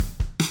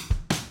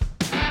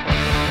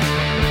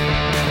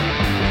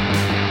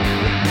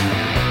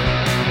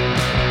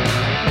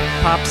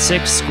Pop,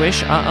 Six, Squish,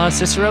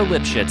 Cicero,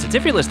 Lipschitz. It's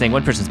if you're listening,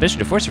 one person's mission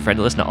to force a friend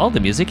to listen to all the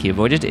music he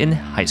avoided in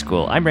high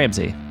school. I'm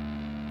Ramsey.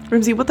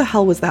 Ramsey, what the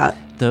hell was that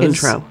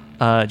intro?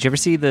 Did you ever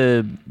see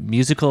the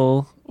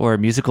musical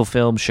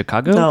film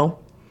Chicago? No.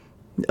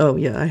 Oh,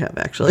 yeah, I have,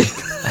 actually.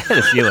 I had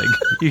a feeling.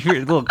 You were a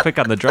little quick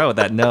on the draw with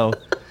that no.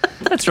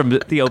 That's from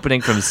the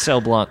opening from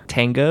Cell Blanc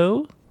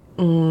Tango.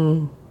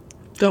 Don't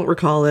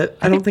recall it.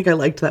 I don't think I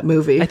liked that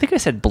movie. I think I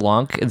said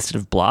Blanc instead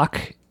of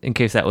Block, in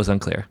case that was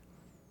unclear.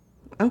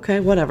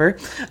 Okay, whatever.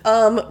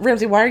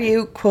 Ramsey, why are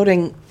you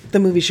quoting the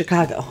movie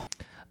Chicago?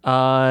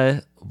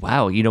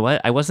 Wow, you know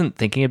what? I wasn't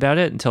thinking about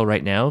it until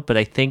right now, but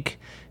I think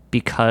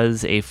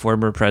because a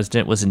former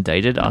president was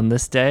indicted on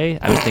this day,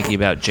 I was thinking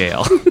about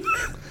jail.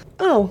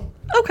 Oh,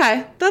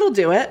 okay. That'll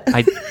do it.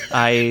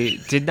 I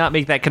did not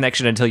make that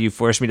connection until you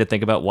forced me to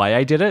think about why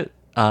I did it,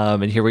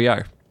 and here we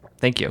are.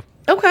 Thank you.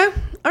 Okay.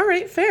 All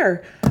right,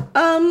 fair.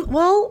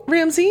 Well,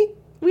 Ramsey,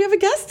 we have a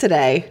guest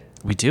today.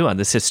 We do. On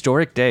this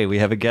historic day, we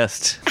have a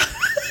guest.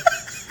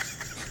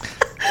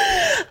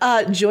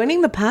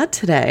 Joining the pod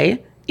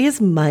today is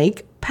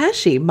Mike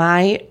Pesce,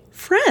 my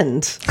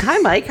friend. Hi,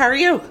 Mike. How are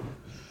you?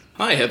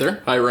 Hi,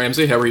 Heather. Hi,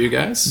 Ramsey. How are you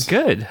guys?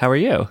 Good. How are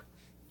you?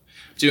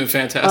 Doing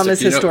fantastic. On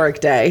this historic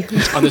day.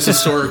 On this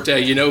historic day.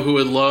 You know who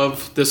would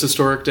love this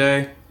historic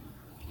day?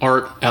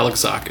 Art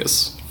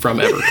Alexakis from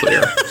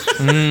Everclear.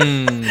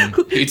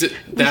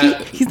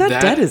 He's not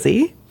dead, is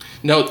he?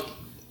 No.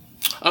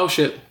 Oh,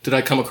 shit. Did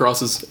I come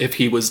across as if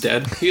he was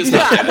dead? He is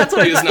not dead. That's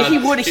what I thought.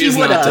 He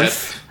would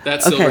have.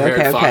 That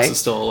silver-haired fox is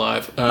still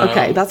alive.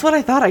 Okay, that's what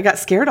I thought. I got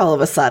scared all of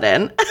a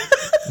sudden.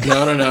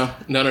 No.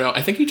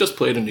 I think he just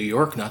played in New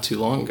York not too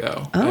long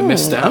ago. I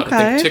missed out. Okay.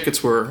 I think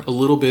tickets were a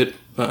little bit,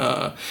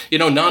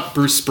 not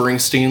Bruce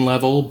Springsteen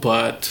level,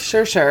 but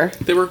Sure.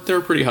 They were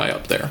pretty high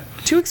up there.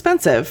 Too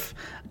expensive.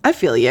 I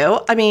feel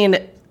you. I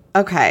mean,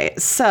 okay,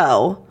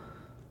 so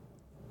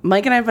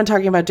Mike and I have been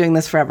talking about doing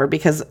this forever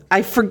because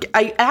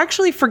I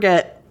actually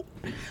forget.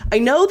 I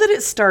know that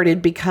it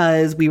started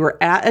because we were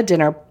at a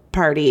dinner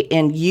party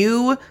and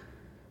you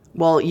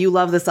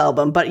love this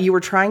album, but you were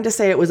trying to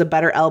say it was a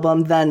better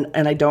album than,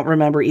 and I don't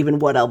remember even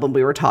what album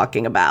we were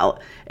talking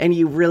about. And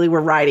you really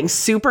were riding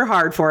super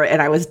hard for it,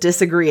 and I was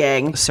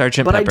disagreeing.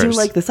 Sgt. But Pepper's. I do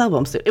like this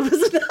album. So it was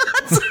not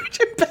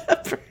Sgt.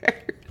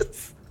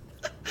 Pepper's.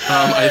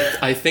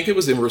 I think it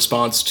was in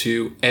response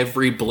to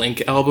every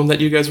Blink album that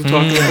you guys were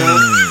talking about,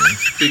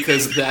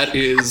 because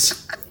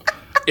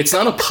it's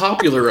not a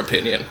popular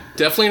opinion.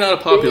 Definitely not a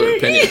popular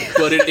opinion,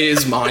 but it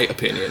is my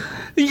opinion.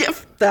 Yeah,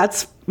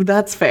 that's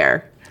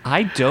fair.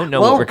 I don't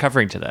know what we're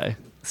covering today.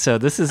 So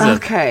this is a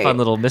fun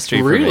little mystery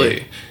for really?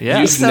 me.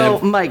 Yeah. So,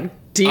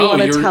 Mike, do you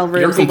want to tell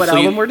Ramsey what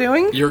album we're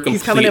doing?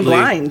 He's coming in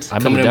blind.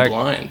 I'm coming in the in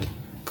dark. blind.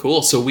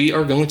 Cool. So we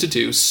are going to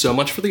do So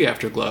Much for the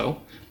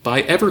Afterglow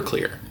by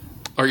Everclear.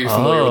 Are you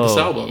familiar with this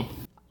album?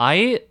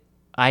 I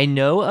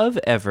know of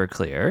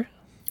Everclear.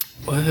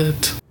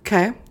 What?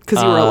 Okay,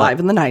 because you were alive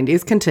in the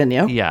 90s.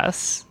 Continue.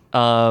 Yes.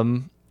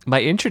 My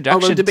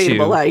introduction Although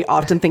debatable, to... I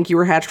often think you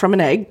were hatched from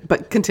an egg,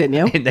 but continue.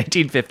 In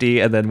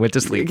 1950 and then went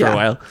to sleep for a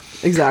while.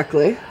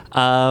 Exactly.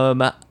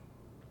 The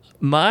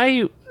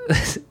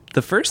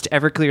first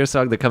Everclear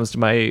song that comes to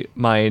my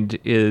mind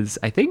is,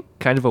 I think,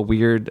 kind of a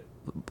weird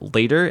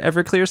later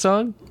Everclear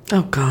song.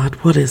 Oh, God,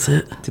 what is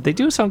it? Did they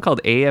do a song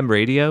called AM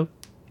Radio?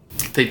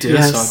 They did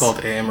a song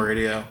called AM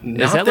Radio.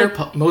 Not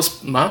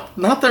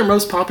their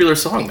most popular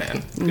song, man.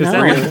 Is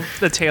that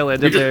the tail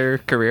end of their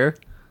career?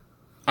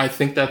 I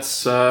think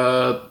that's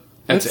at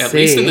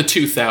least in the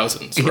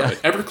 2000s, right?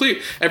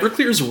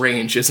 Everclear's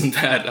range isn't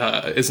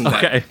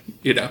that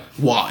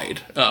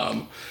wide.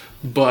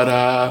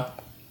 But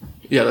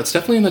that's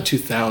definitely in the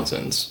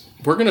 2000s.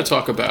 We're going to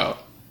talk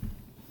about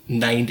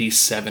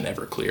 97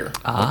 Everclear.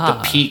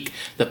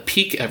 The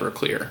peak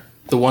Everclear.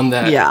 The one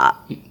that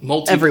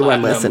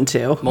everyone listened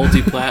to.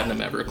 Multi-platinum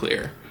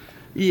Everclear.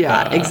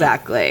 Yeah,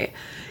 exactly.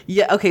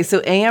 Yeah, okay, so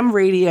AM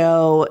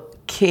Radio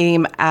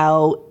came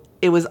out.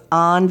 It was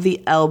on the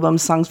album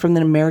Songs from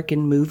an American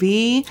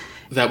Movie,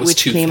 that was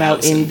which 2000. came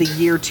out in the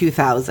year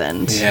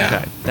 2000. Yeah.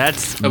 Okay.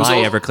 That's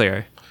my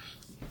Everclear.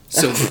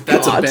 So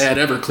that's a bad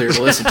Everclear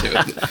to listen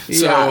to.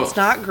 Yeah, it's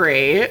not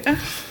great.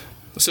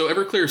 So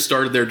Everclear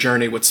started their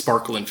journey with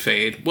Sparkle and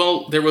Fade.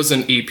 Well, there was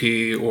an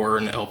EP or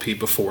an LP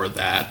before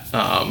that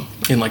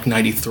in like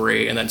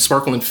 93, and then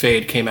Sparkle and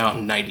Fade came out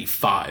in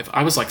 95.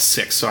 I was like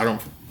 6, so I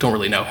don't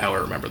really know how I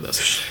remember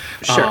this.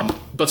 Sure.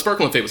 But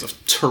Sparkle and Fade was a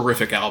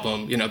terrific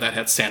album. You know, that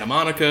had Santa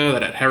Monica,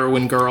 that had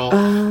Heroin Girl,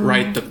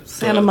 right?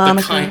 Santa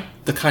Monica.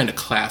 The kind of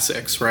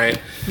classics, right?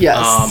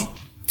 Yes.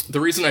 The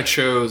reason I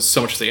chose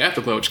So Much for the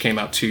Afterglow, which came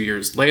out 2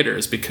 years later,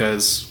 is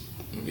because,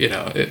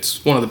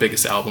 it's one of the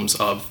biggest albums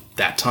of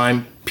that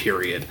time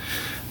period.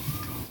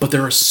 But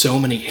there are so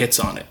many hits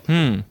on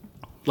it.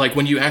 Like,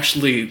 when you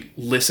actually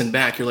listen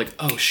back, you're like,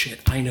 oh, shit,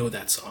 I know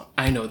that song.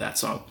 I know that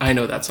song. I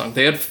know that song.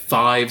 They had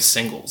 5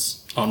 singles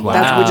on one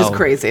album. Which is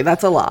crazy.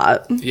 That's a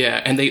lot.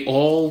 Yeah, and they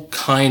all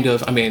kind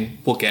of,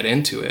 we'll get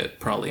into it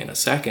probably in a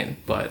second,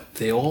 but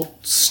they all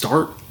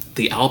start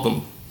the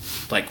album,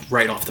 like,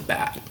 right off the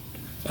bat.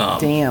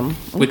 Damn.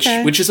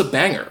 Okay. Which is a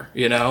banger,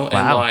 and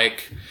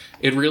like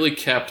it really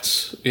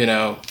kept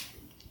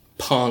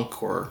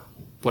punk, or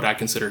what I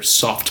consider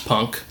soft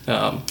punk,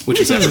 which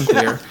is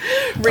Everclear,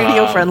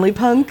 radio-friendly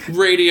punk.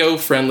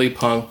 Radio-friendly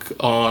punk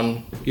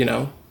on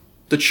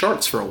the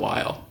charts for a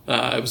while.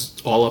 It was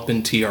all up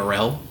in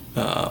TRL.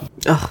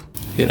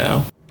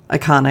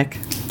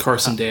 Iconic.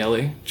 Carson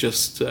Daly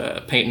just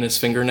painting his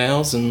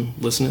fingernails and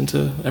listening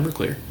to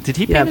Everclear. Did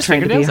he paint his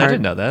fingernails? I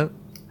didn't know that.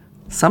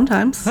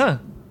 Sometimes. Huh.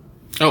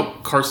 Oh,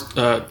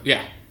 Carson.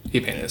 Yeah,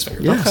 he painted his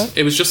fingernails. Yes.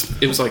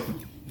 It was like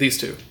these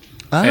two.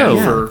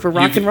 Oh, for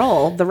rock and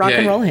roll, the rock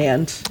and roll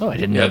hand. Oh, I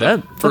didn't know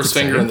that. First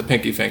finger and the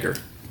pinky finger.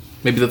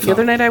 Maybe the thumb. The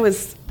other night I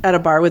was at a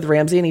bar with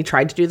Ramsey and he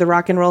tried to do the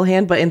rock and roll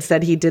hand, but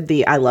instead he did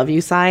the I love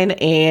you sign,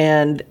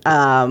 and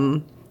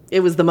it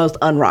was the most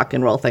un-rock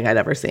and roll thing I'd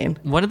ever seen.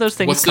 One of those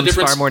things comes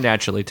far more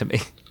naturally to me.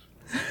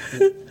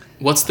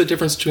 What's the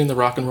difference between the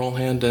rock and roll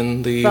hand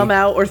and the... Thumb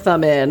out or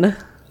thumb in.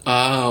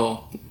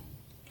 Oh.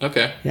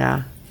 Okay.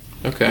 Yeah.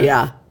 Okay.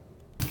 Yeah.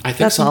 I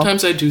think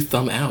sometimes I do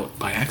thumb out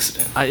by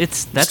accident.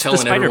 That's just the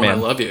Spider-Man. I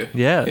love you.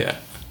 Yeah.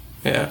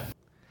 Yeah,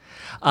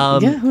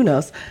 who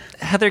knows?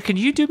 Heather, can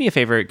you do me a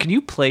favor? Can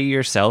you play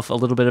yourself a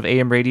little bit of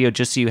AM radio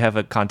just so you have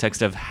a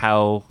context of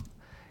how...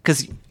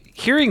 Because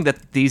hearing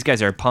that these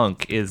guys are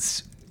punk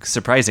is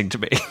surprising to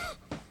me.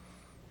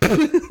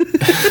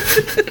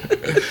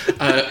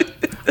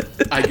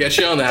 I get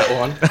you on that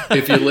one.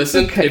 If you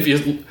listen,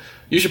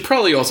 you should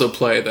probably also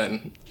play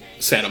then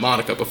Santa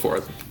Monica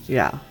before.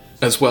 Yeah.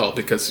 As well,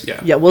 because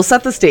Yeah, we'll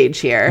set the stage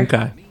here.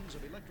 Okay.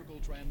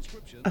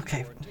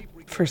 Okay.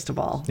 First of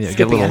all, get a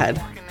skipping little...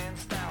 ahead.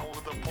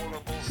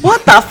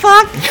 What the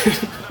fuck?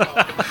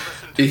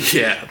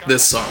 Yeah,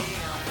 this song.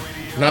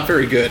 Not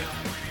very good.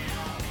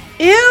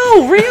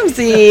 Ew,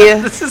 Ramsey.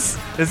 This is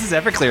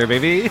Everclear,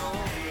 baby.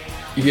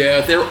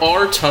 Yeah, there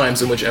are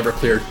times in which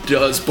Everclear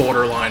does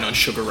borderline on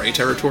Sugar Ray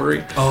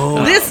territory. Oh,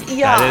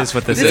 that is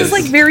what this is. This is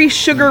like very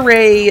Sugar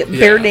Ray,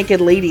 Bare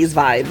Naked Ladies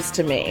vibes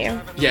to me.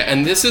 Yeah,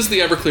 and this is the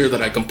Everclear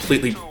that I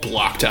completely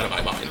blocked out of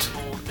my mind.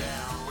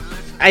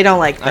 I don't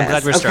like this. I'm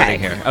glad we're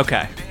starting here.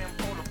 Okay.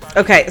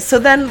 Okay, so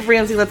then,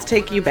 Ramsey, let's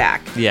take you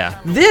back. Yeah.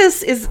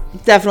 This is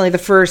definitely the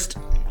first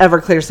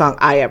Everclear song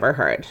I ever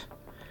heard.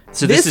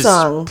 So this is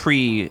song,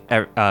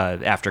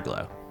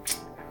 pre-Afterglow.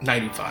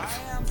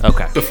 95.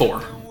 Okay.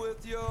 Before.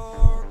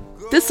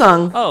 This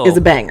song is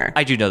a banger.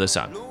 I do know this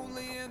song.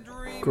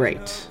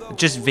 Great.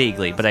 Just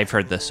vaguely, but I've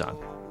heard this song.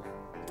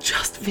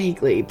 Just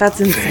vaguely. That's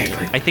insane.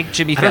 I think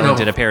Jimmy Fallon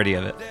did a parody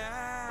of it.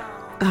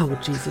 Oh,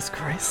 Jesus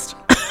Christ.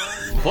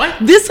 What?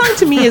 This song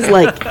to me is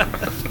like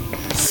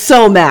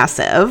so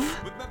massive.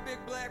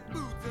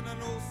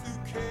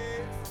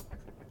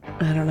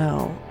 I don't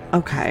know.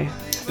 Okay.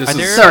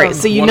 Sorry,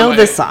 so you know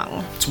this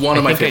song. It's one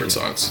of my favorite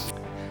songs.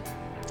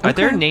 Are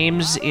there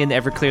names in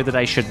Everclear that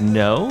I should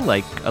know,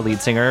 like a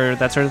lead singer,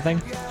 that sort of thing?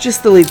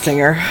 Just the lead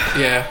singer.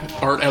 Yeah,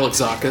 Art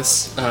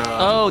Alexakis.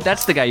 Oh,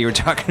 that's the guy you were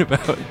talking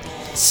about.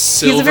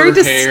 He's a very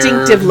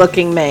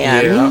distinctive-looking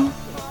man.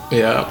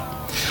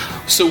 Yeah.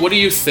 So what do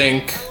you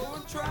think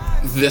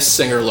this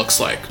singer looks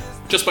like?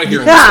 Just by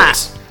hearing his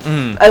voice.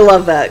 I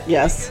love that,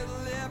 yes.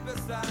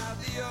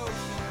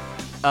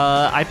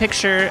 I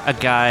picture a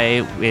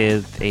guy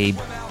with a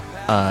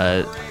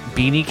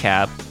beanie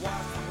cap.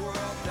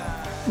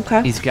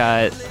 Okay. He's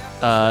got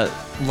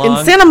long...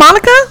 In Santa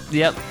Monica?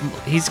 Yep.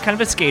 He's kind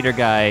of a skater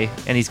guy,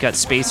 and he's got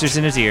spacers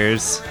in his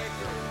ears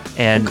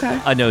and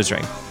a nose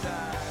ring.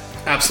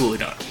 Absolutely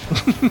not.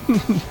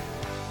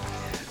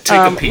 Take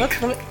a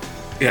peek.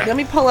 Let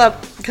me pull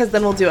up, because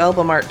then we'll do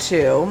album art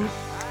too.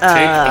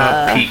 Take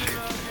a peek.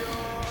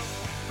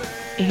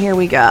 Here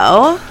we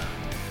go.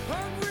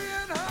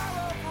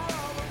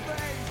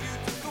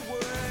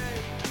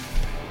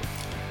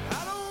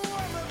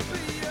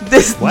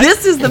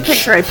 This is the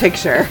picture I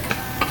picture.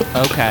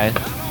 Okay.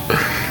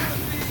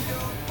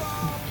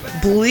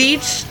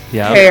 Bleached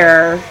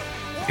hair.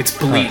 It's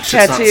bleached.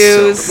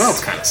 Tattoos. It's not silver. Well,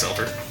 it's kind of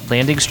silver.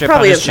 Landing strip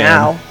Probably on his is chin.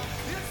 now.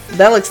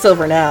 That looks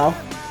silver now.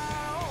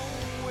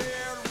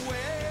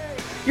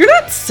 You're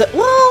not so...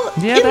 Well,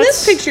 in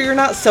this picture, you're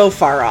not so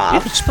far off.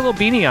 Yeah, just put a little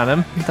beanie on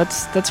him.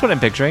 That's what I'm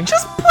picturing.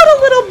 Just put a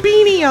little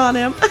beanie on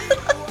him.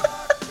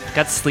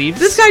 Got sleeves.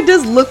 This guy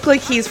does look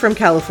like he's from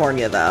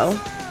California, though.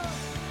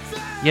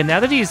 Yeah,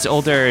 now that he's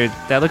older,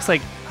 that looks like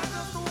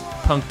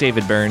punk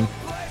David Byrne.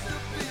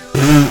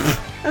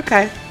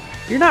 Okay.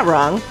 You're not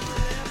wrong.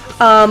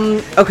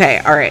 Okay,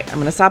 all right. I'm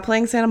going to stop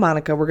playing Santa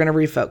Monica. We're going to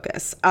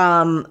refocus.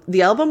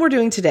 The album we're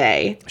doing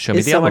today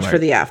is So Much for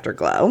the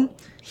Afterglow.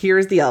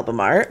 Here's the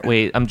album art.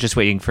 Wait, I'm just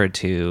waiting for it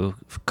to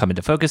come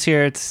into focus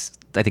here.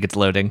 I think it's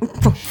loading.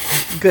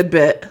 Good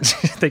bit.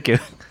 Thank you.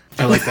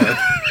 I like that.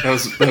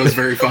 That was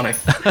very funny.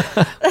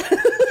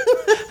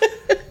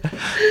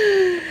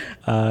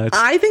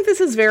 I think this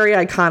is very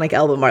iconic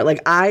album art.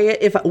 Like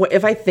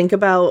if I think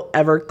about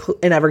an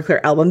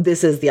Everclear album,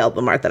 this is the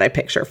album art that I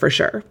picture for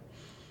sure.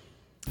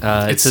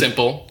 It's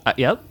simple.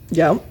 Yep.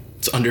 Yep.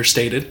 It's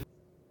understated.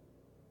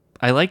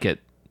 I like it.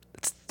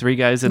 It's three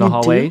guys in a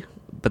hallway,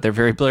 but they're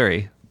very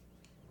blurry.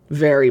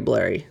 Very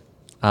blurry.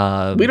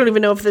 We don't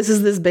even know if this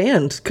is this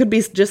band. Could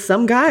be just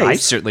some guys. I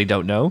certainly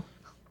don't know.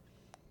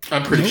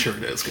 I'm pretty sure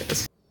it is,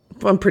 guys.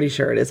 I'm pretty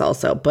sure it is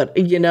also, but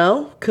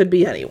could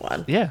be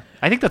anyone. Yeah,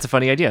 I think that's a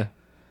funny idea.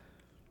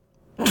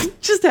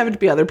 Just have it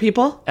be other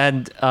people.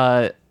 And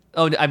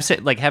I'm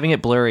saying like having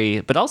it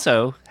blurry, but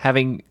also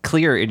having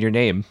clear in your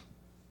name.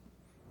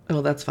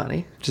 Oh, that's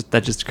funny.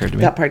 That just occurred to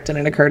me. That part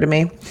didn't occur to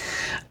me.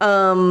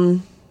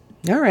 All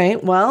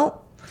right.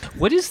 Well,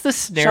 what is the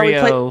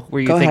scenario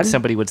where you think ahead.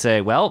 somebody would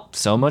say, "Well,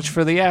 so much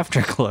for the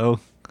Afterglow"?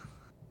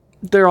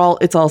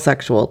 It's all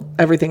sexual.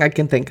 Everything I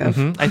can think of.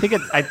 I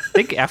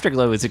think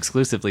Afterglow is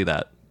exclusively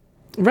that.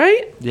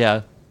 Right?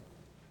 Yeah.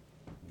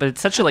 But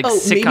it's such a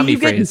sitcom-y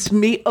phrase.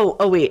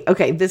 Wait.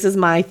 Okay, this is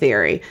my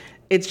theory.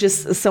 It's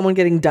just someone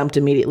getting dumped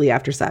immediately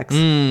after sex.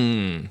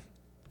 And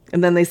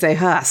then they say,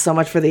 so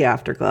much for the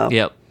Afterglow.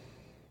 Yep.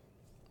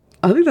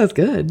 I think that's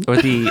good. Or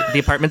the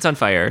apartment's on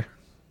fire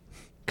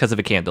because of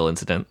a candle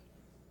incident.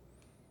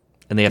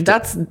 And they have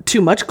That's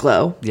too much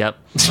glow. Yep.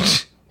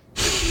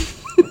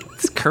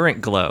 It's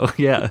current glow.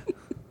 Yeah.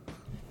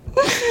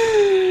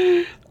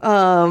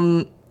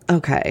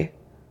 Okay.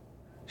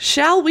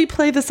 Shall we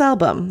play this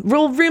album?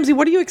 Well, Ramsey,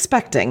 what are you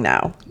expecting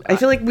now? I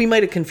feel like we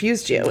might have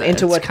confused you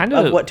into what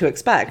to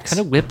expect. Kind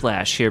of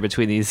whiplash here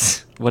between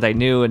these, what I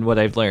knew and what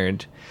I've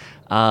learned.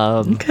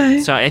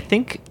 Okay. So I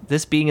think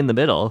this being in the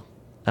middle,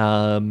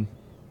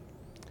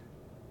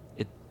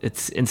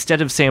 it's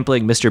instead of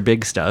sampling Mr.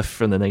 Big Stuff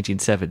from the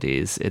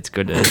 1970s, it's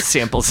going to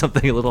sample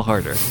something a little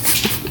harder.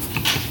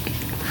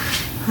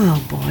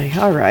 Oh boy!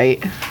 All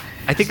right.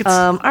 I think it's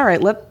all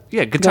right.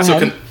 good go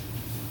time. ahead.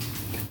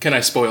 Can I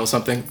spoil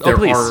something?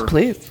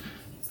 Please.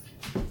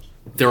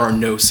 There are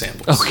no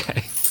samples.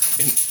 Okay.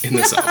 In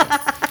this album,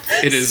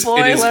 it is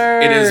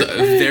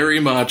very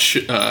much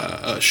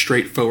a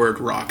straightforward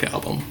rock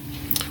album,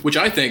 which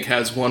I think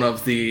has one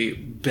of the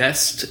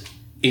best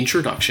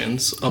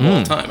introductions of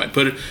all time. I'd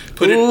put it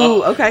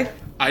up. Okay.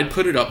 I'd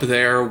put it up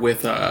there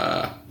with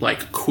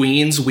like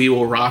Queen's "We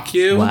Will Rock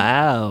You."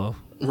 Wow.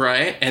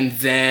 Right, and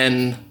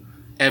then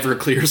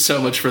Everclear,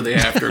 "So Much for the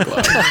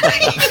Afterglow."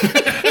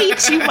 I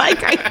hate you,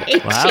 Mike. I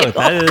hate you.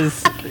 Wow,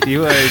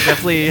 you are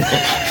definitely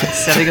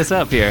setting us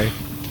up here.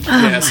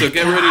 Yeah, so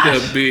get ready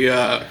to be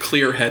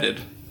clear-headed.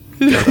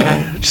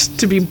 Just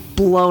to be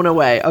blown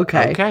away.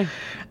 Okay.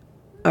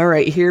 All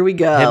right, here we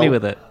go. Hit me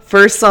with it.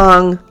 First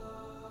song,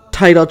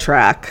 title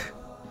track.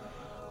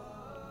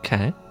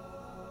 Okay.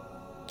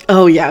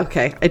 Oh, yeah,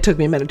 okay. It took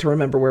me a minute to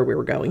remember where we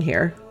were going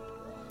here.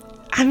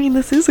 I mean,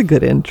 this is a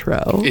good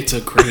intro. It's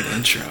a great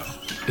intro.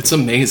 It's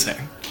amazing.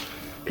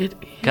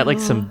 Got like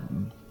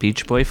some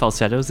Beach Boy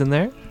falsettos in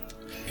there.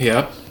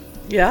 Yep.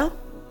 Yeah.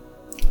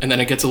 And then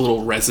it gets a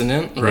little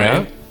resonant,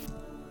 right?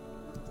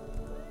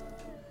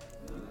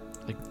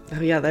 Yeah.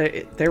 Oh, yeah,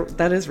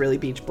 that is really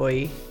Beach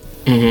Boy.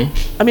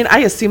 Mm-hmm. I mean, I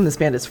assume this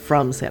band is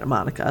from Santa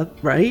Monica,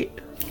 right?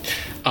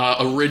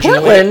 Originally,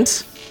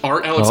 Portland.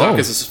 Art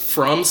Alexakis is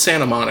from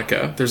Santa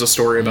Monica. There's a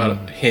story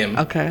about him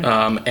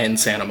and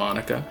Santa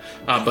Monica.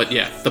 But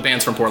yeah, the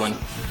band's from Portland.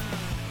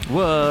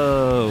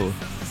 Whoa.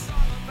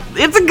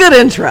 It's a good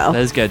intro.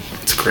 That is good.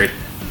 It's great.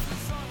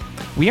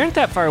 We aren't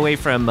that far away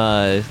from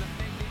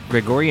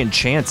Gregorian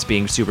chants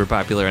being super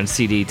popular on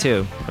CD,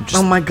 too.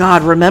 Oh my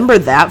god, remember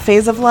that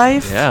phase of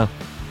life? Yeah.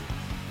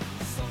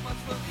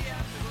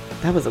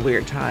 That was a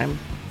weird time.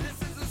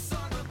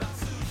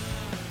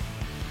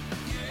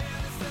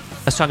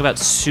 Let's talk about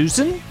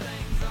Susan.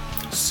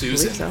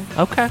 Susan. So.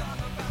 Okay.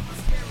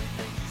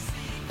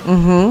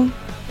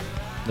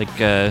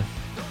 Like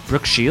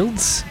Brooke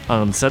Shields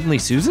on Suddenly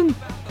Susan?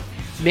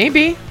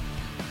 Maybe.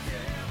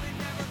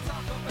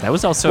 That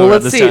was also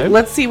around this time.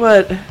 Let's see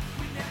what...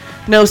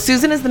 No,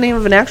 Susan is the name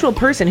of an actual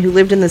person who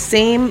lived in the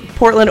same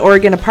Portland,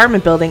 Oregon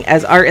apartment building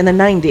as Art in the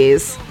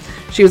 90s.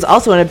 She was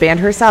also in a band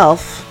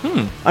herself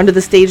under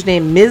the stage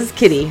name Ms.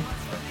 Kitty.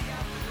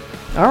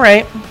 All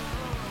right.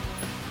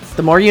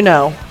 The more you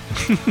know.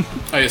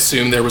 I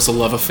assume there was a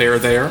love affair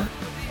there.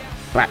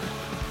 I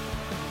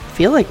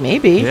feel like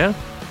maybe. Yeah.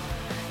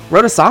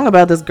 Wrote a song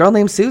about this girl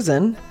named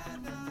Susan.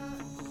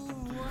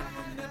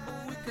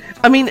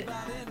 I mean,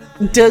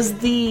 does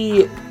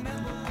the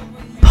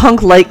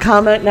punk light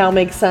comment now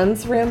make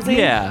sense, Ramsey?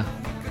 Yeah.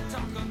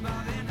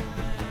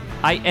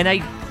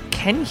 I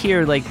can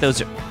hear like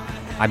those.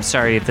 I'm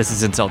sorry if this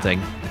is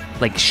insulting.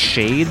 Like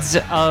shades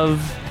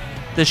of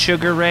the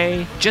Sugar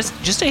Ray.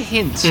 Just a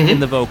hint in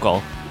the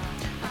vocal.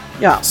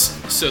 Yeah.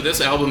 So this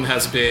album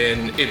has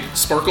been...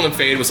 Sparkle and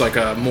Fade was like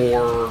a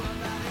more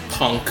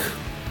punk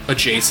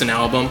adjacent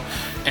album,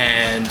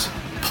 and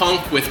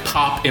punk with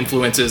pop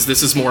influences.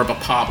 This is more of a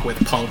pop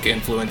with punk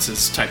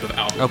influences type of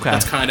album. Okay.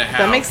 That's kind of how...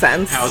 That makes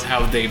sense.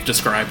 How they've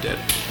described it.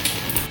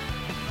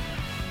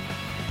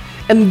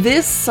 And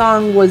this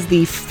song was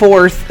the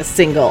fourth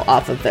single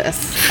off of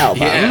this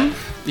album.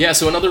 Yeah,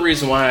 so another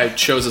reason why I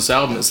chose this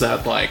album is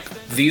that, like,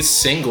 these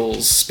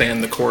singles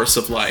span the course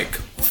of, like,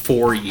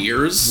 4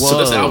 years. Whoa. So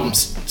this album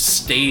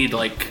stayed,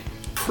 like,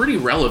 pretty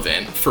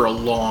relevant for a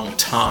long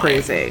time.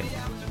 Crazy.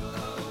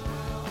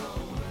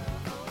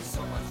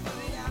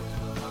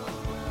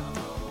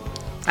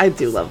 I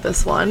do love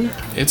this one.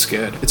 It's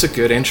good. It's a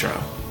good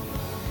intro.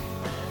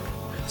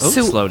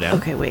 Slow down.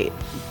 Okay, wait.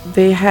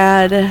 They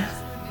had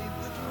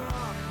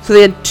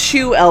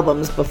 2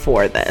 albums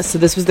before this. So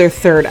this was their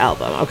 3rd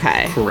album.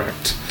 Okay.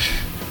 Correct.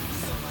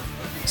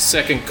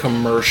 Second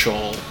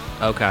commercial.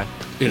 Okay.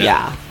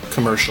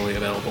 Commercially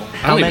available.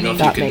 How I don't even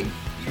know many? if you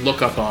can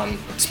look up on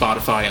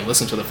Spotify and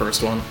listen to the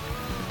first one.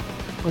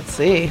 Let's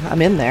see.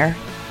 I'm in there.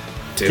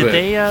 Did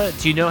they?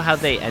 Do you know how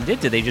they ended?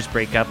 Did they just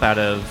break up out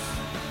of?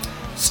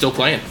 Still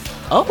playing.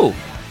 Oh.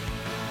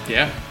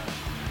 Yeah.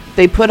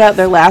 They put out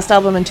their last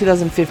album in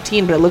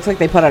 2015, but it looks like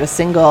they put out a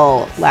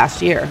single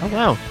last year. Oh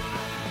wow.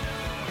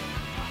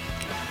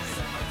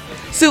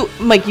 So,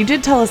 Mike, you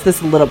did tell us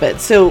this a little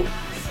bit. So,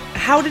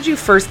 how did you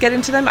first get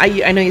into them?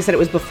 I know you said it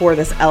was before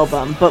this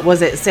album, but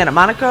was it Santa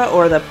Monica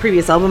or the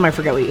previous album? I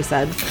forget what you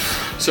said.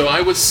 So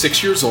I was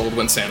 6 years old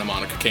when Santa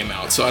Monica came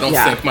out, so I don't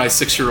think my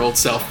 6-year-old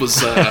self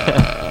was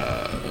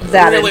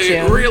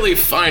really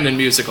finding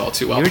music all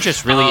too well. You were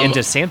just really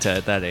into Santa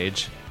at that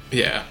age.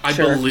 Yeah,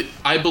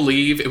 I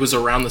believe it was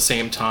around the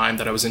same time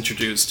that I was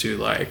introduced to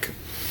like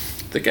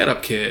the Get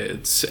Up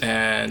Kids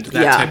and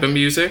that type of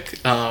music,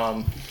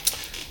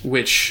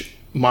 which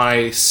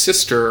my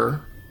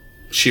sister,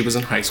 she was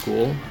in high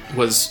school,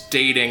 was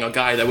dating a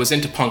guy that was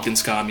into punk and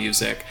ska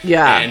music.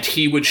 Yeah. And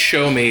he would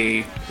show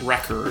me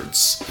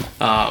records,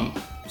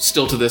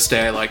 still to this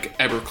day, like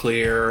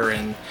Everclear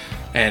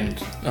and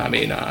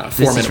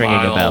Four Men a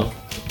Mile,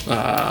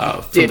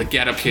 from the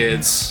Get Up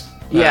Kids.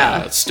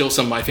 Yeah. Still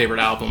some of my favorite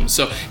albums.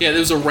 So, yeah, it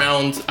was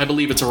around, I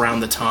believe it's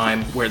around the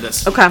time where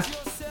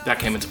that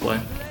came into play.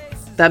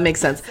 That makes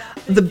sense.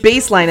 The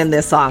bass line in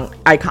this song,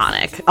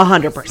 iconic,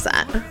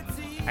 100%.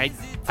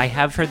 I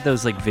have heard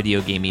those like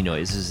video gamey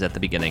noises at the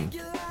beginning.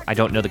 I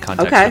don't know the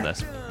context of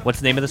this. What's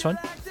the name of this one?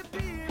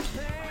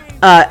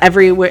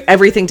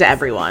 Everything to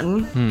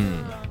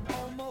Everyone.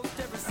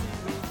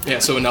 Yeah,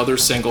 so another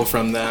single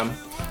from them.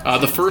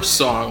 The first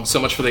song,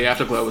 So Much for the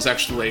Afterglow, was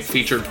actually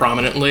featured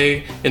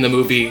prominently in the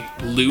movie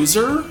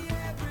Loser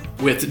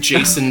with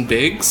Jason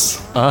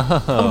Biggs.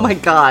 Oh my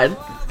god.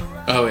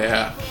 Oh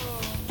yeah.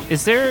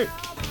 Is there...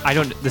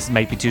 this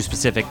might be too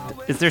specific.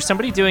 Is there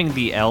somebody doing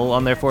the L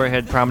on their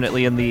forehead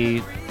prominently in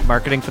the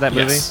marketing for that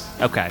movie? Yes.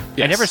 Okay.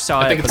 Yes. I never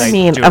saw it, but I I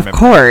mean, do of remember.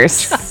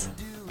 course.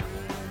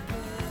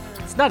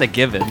 It's not a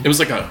given. It was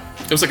like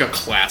a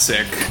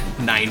classic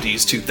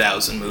 90s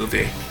 2000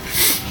 movie.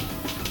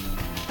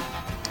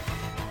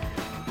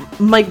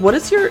 Mike,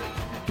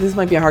 this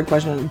might be a hard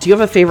question. Do you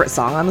have a favorite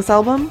song on this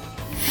album?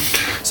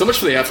 So Much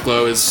for the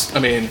Afterglow is,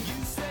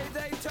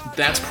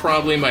 that's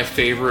probably my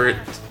favorite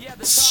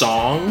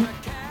song.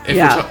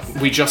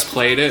 We just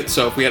played it,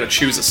 so if we had to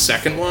choose a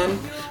second one,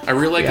 I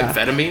really like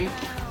Amphetamine.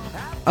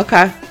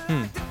 Okay.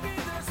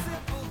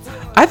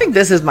 I think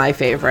this is my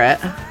favorite.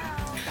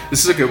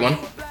 This is a good one.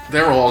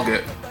 They're all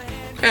good.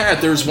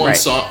 There's one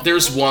song.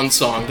 There's one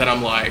song that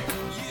I'm like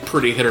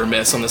pretty hit or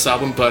miss on this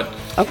album, but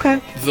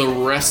the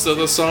rest of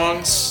the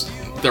songs,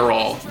 they're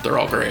all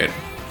great.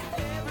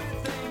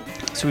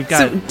 So we've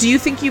got. So, do you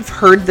think you've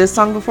heard this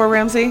song before,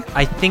 Ramsey?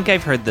 I think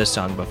I've heard this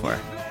song before.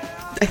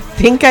 I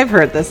think I've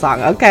heard this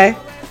song. Okay.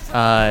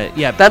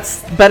 Yeah.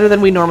 That's better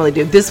than we normally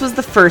do. This was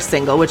the first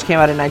single, which came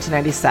out in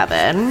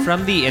 1997.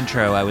 From the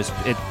intro, it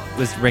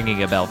was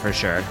ringing a bell for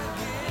sure.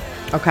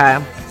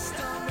 Okay.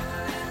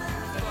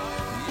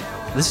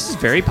 This is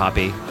very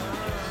poppy.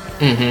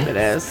 Mm-hmm. It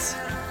is.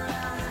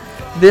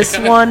 This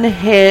one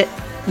hit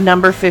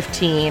number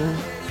 15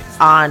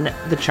 on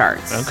the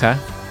charts. Okay.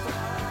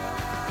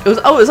 It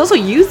was also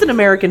used in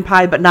American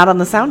Pie, but not on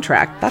the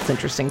soundtrack. That's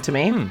interesting to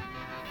me.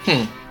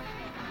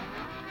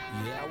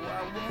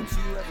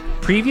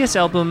 Previous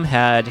album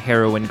had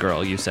Heroin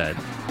Girl, you said.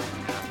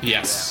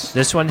 Yes.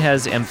 This one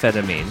has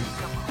Amphetamine.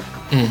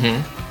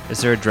 Mm-hmm. Is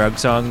there a drug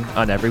song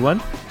on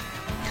everyone?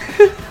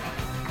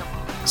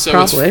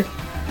 Probably.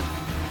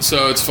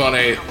 So it's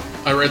funny.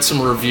 I read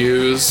some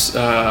reviews,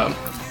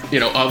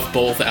 of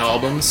both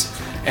albums,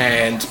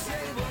 and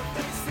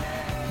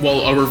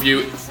a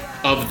review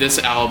of this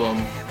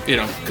album,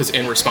 because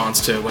in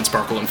response to When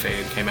Sparkle and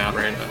Fade came out,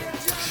 right?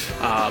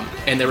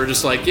 And they were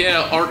just like,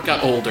 yeah, Art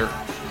got older,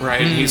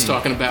 right? He's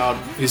talking about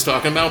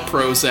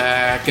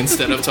Prozac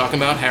instead of talking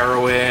about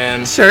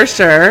heroin.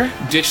 Sure.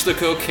 Ditch the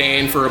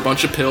cocaine for a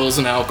bunch of pills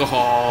and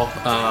alcohol.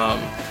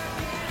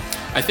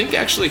 I think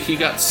actually he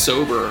got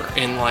sober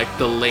in like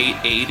the late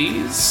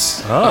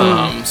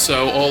 80s.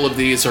 So all of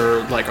these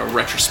are like a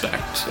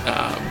retrospect.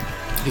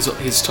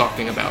 He's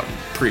talking about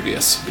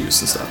previous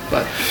use and stuff.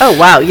 But oh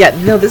wow, yeah,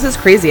 no, this is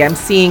crazy. I'm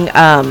seeing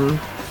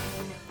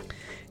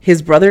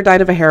his brother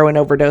died of a heroin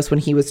overdose when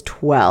he was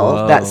 12.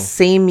 Whoa. That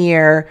same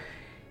year,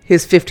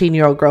 his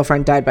 15-year-old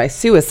girlfriend died by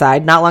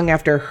suicide. Not long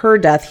after her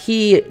death,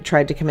 he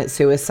tried to commit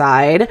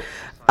suicide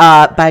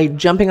by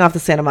jumping off the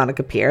Santa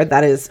Monica Pier.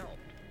 That is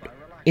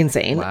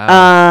insane.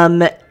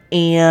 Wow.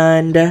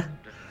 And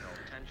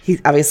he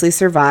obviously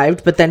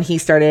survived, but then he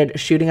started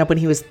shooting up when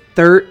he was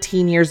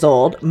 13 years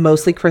old,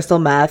 mostly crystal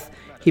meth.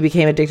 He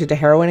became addicted to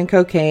heroin and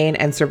cocaine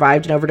and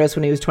survived an overdose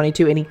when he was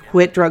 22, and he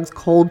quit drugs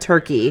cold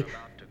turkey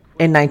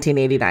in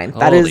 1989.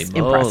 That Holy is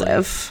moly.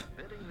 impressive.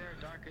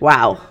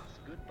 Wow.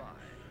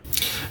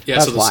 Yeah,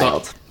 That's so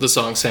wild. The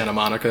song Santa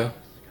Monica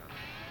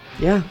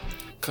Yeah.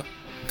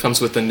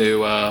 comes with the new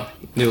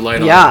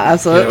light on. Yeah, it,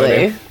 absolutely. you know what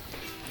I mean?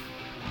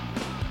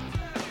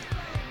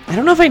 I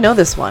don't know if I know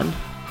this one.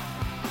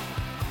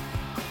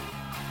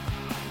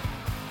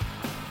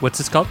 What's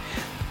this called?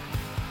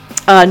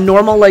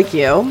 Normal Like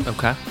You.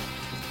 Okay.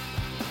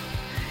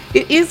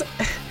 It is.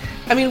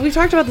 I mean, we've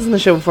talked about this in the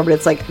show before, but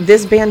it's like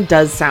this band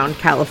does sound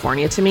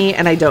California to me,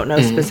 and I don't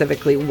know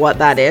specifically what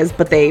that is,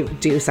 but they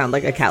do sound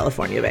like a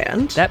California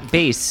band. That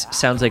bass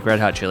sounds like Red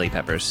Hot Chili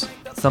Peppers.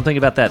 Something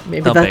about that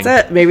Maybe thumping.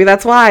 that's it. Maybe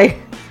that's why.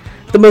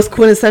 The most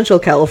quintessential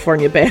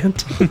California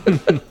band.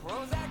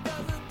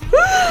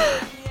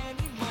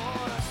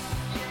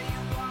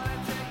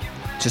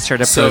 Just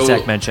heard a So-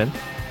 Prozac mention.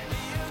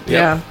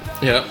 Yeah.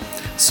 Yeah.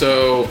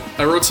 So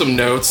I wrote some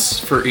notes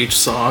for each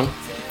song.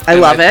 I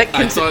And love it.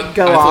 I thought,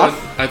 Go I off.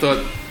 Thought, I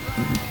thought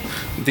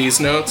these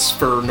notes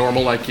for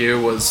Normal Like You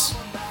was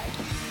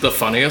the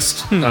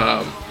funniest.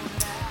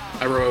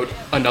 I wrote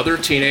another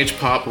teenage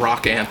pop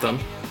rock anthem.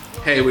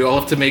 Hey, we all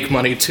have to make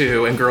money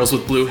too, and girls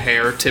with blue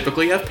hair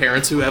typically have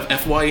parents who have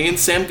FYE and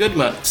Sam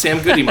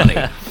Goody money.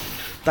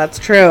 That's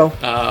true.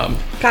 but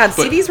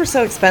CDs were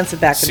so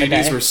expensive back in the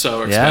day. CDs were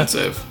so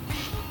expensive.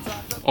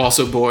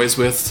 Also, boys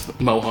with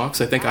mohawks.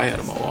 I think I had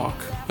a mohawk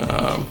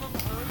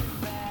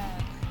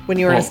When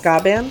you were in a ska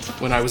band?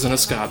 when I was in a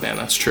ska band.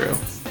 That's true.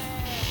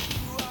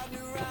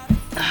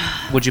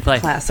 Would you play?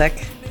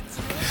 Classic.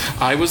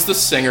 I was the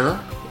singer,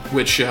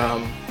 which,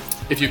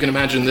 if you can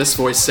imagine this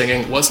voice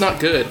singing, was not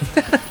good.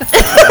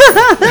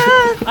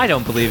 I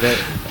don't believe it.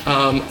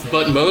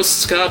 But most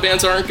ska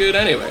bands aren't good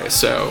anyway,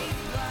 so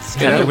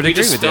I would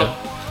agree with you.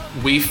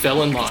 we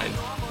fell in line.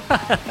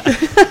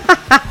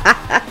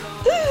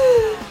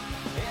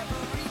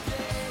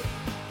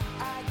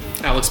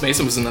 Alex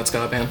Mason was in that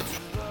ska band.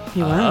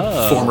 You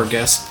wow. Former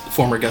guest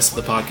of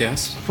the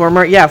podcast.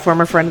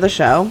 Former friend of the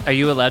show. Are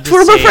you allowed to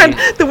Former say... friend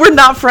that we're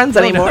not friends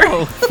anymore.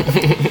 No.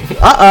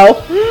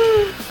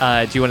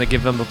 Uh-oh. Do you want to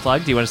give them a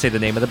plug? Do you want to say the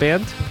name of the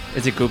band?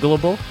 Is it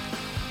Googleable?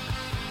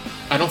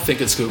 I don't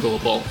think it's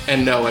Googleable,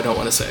 and no, I don't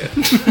want to say it.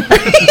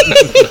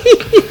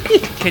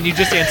 Can you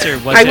just answer?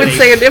 I would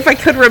say it if I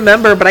could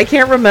remember, but I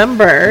can't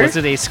remember. Was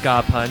it a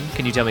ska pun?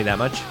 Can you tell me that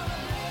much?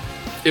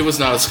 It was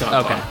not a ska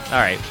Okay. pun. All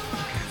right.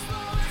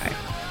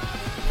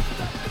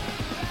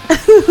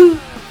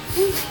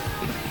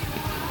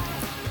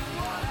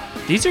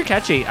 These are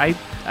catchy.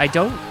 I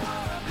don't.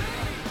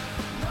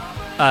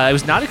 I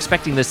was not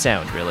expecting this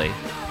sound, really.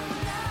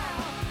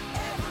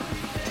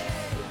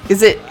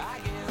 Is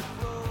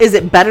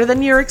it better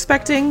than you're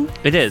expecting?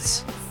 It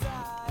is.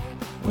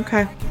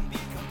 Okay.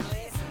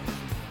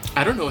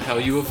 I don't know how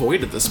you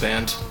avoided this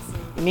band.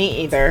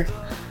 Me either.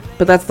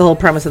 But that's the whole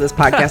premise of this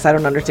podcast. I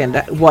don't understand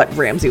what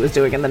Ramsey was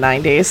doing in the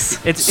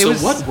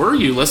 90s. What were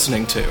you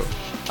listening to?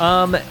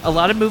 A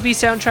lot of movie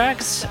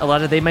soundtracks. A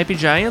lot of They Might Be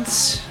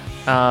Giants.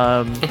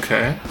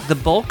 Okay. The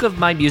bulk of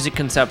my music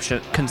consumption,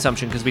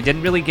 because we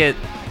didn't really get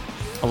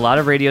a lot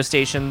of radio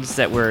stations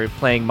that were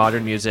playing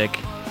modern music.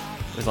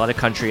 There's a lot of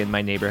country in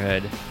my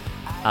neighborhood.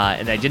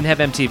 And I didn't have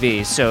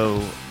MTV,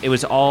 so it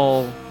was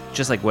all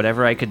just like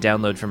whatever I could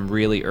download from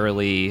really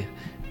early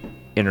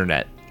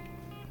internet.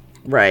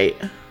 Right.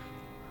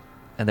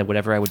 And then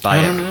whatever I would buy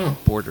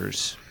at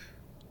Borders.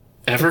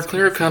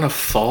 Everclear kind of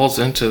falls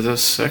into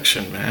this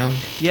section, man.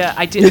 Yeah,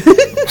 I did.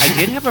 I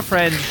did have a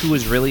friend who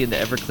was really into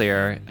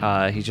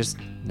Everclear. He just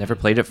never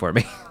played it for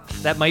me.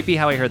 That might be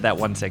how I heard that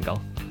one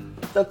single.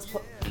 That's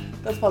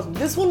possible.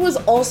 This one was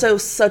also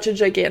such a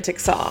gigantic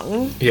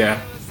song. Yeah.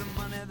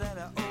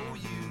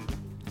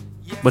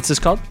 What's this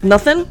called?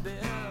 Nothing?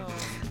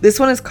 This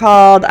one is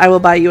called I Will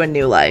Buy You a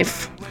New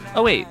Life.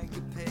 Oh, wait.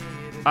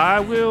 I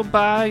will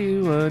buy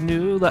you a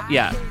new life.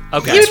 Yeah.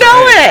 Okay. You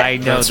know it! I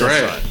know That's this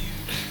right.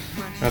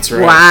 one. That's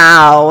right.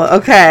 Wow.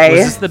 Okay.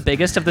 Was this the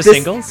biggest of the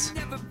singles?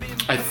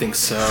 I think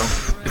so.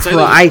 It's Well,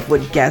 I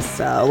would guess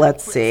so.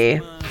 Let's see.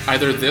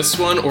 either this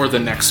one or the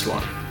next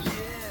one.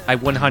 I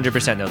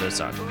 100% know this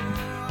song.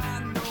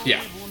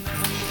 Yeah.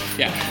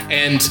 Yeah.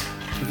 And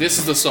this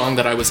is the song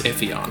that I was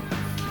iffy on.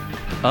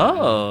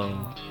 Oh.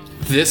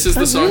 This is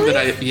the song really?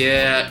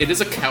 that it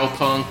is a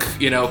cowpunk,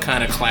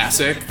 kind of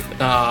classic.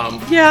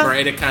 Yeah.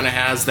 Right? It kind of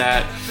has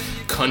that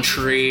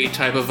country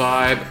type of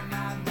vibe.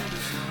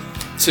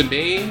 To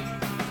me,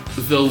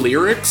 the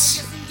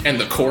lyrics and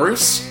the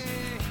chorus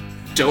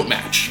don't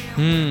match.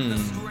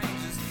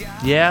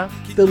 Yeah.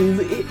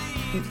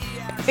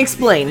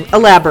 Explain.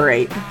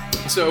 Elaborate.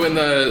 So in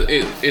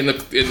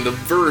the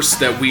verse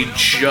that we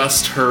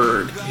just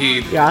heard,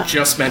 he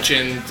just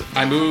mentioned,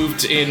 I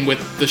moved in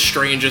with the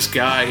strangest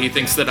guy. He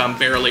thinks that I'm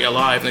barely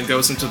alive, and then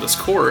goes into this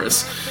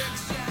chorus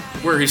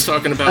where he's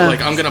talking about like,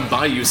 I'm gonna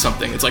buy you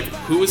something. It's like,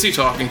 who is he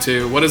talking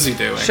to? What is he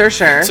doing? Sure.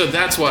 So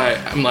that's why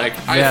I'm like,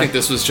 I think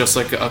this was just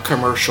like a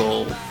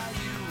commercial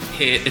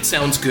hit. It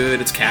sounds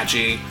good. It's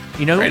catchy.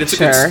 Right?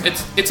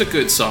 It's a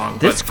good song.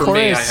 This but for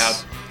me,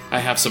 chorus- I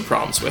have some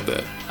problems with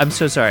it. I'm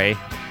so sorry.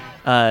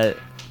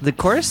 The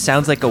chorus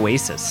sounds like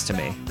Oasis to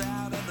me.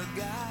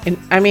 And,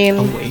 I mean,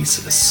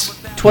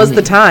 Oasis. 'Twas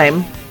the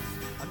time.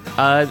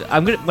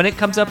 I'm gonna when it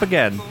comes up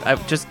again. I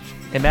just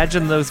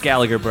imagine those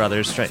Gallagher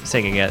brothers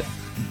singing it.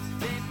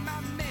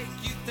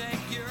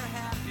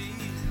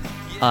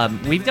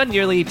 We've done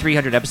nearly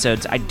 300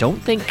 episodes. I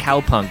don't think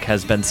cowpunk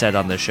has been said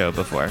on this show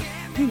before.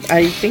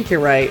 I think you're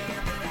right.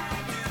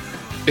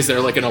 Is there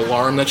like an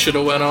alarm that should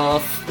have went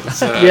off?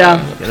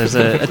 Yeah. There's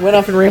a Went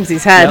off in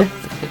Ramsey's head. Yep.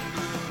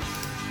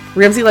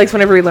 Ramsey likes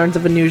whenever he learns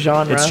of a new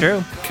genre. It's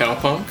true.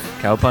 Cowpunk?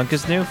 Cowpunk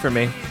is new for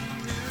me.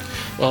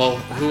 Well,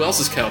 who else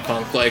is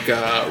cowpunk? Like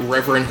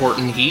Reverend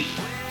Horton Heat?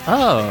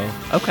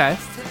 Oh, okay.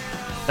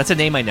 That's a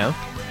name I know.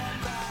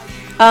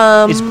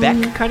 Is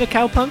Beck kind of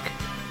cowpunk?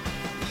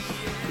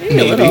 Maybe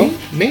a little.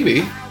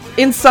 Maybe.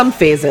 In some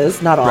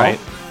phases, not all. Right.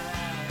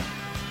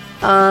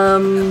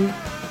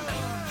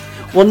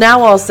 Well,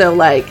 now also,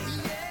 like,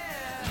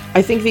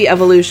 I think the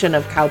evolution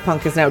of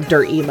cowpunk is now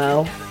dirt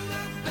emo.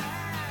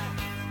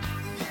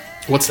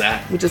 What's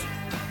that? Which is,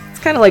 it's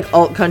kind of like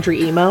alt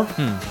country emo.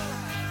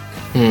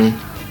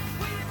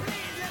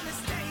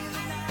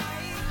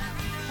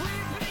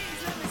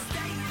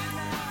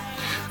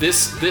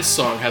 This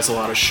song has a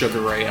lot of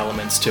Sugar Ray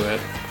elements to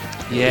it.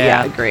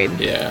 Yeah. Agreed.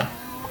 Yeah.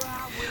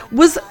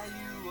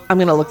 I'm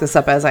gonna look this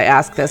up as I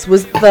ask this. Were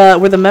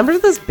the members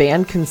of this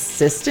band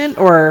consistent,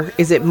 or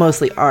is it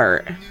mostly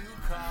art?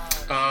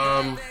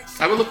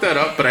 I would look that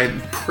up, but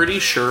I'm pretty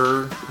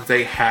sure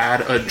they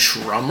had a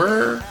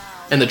drummer,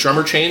 and the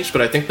drummer changed,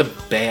 but I think the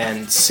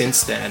band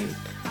since then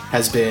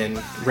has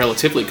been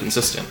relatively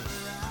consistent.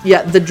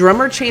 Yeah, the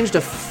drummer changed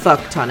a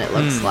fuck ton, it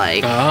looks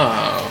like.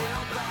 Oh.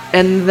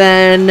 And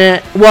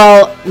then,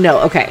 well, no,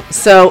 okay.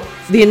 So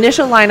the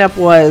initial lineup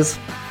was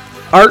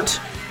Art,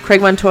 Craig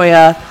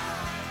Montoya,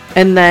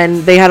 and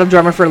then they had a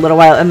drummer for a little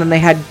while, and then they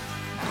had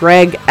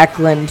Greg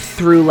Eklund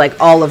through like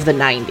all of the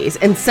 90s.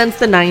 And since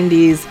the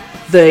 90s,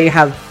 they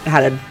have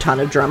had a ton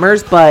of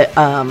drummers, but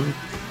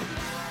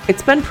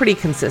it's been pretty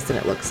consistent,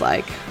 it looks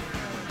like.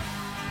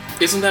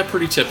 Isn't that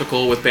pretty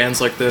typical with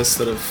bands like this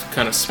that have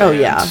kind of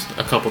spanned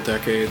a couple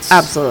decades?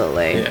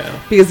 Absolutely. Yeah.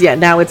 Because, yeah,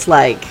 now it's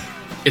like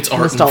it's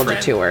art nostalgia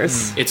and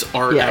tours. It's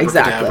art, yeah,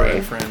 Abracadabra exactly.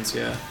 and friends,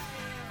 yeah.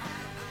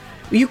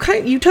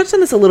 You touched on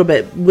this a little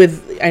bit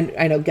with,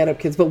 I know Get Up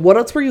Kids, but what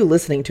else were you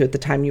listening to at the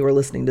time you were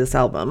listening to this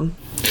album?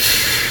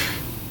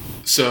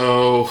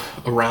 So,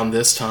 around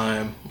this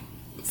time,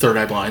 Third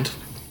Eye Blind,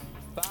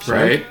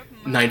 right?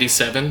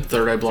 97,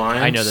 Third Eye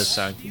Blind. I know this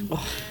song.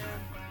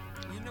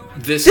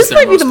 This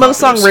might be the most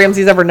song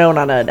Ramsey's ever known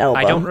on an album.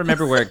 I don't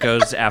remember where it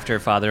goes after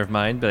Father of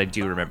Mine, but I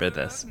do remember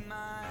this.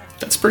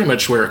 That's pretty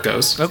much where it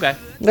goes. Okay.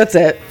 That's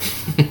it.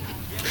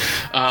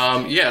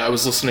 Yeah, I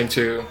was listening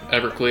to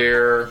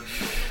Everclear,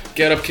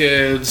 Get Up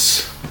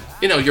Kids,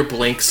 your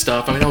Blink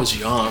stuff. I mean, I was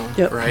young,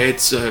 right?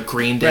 It's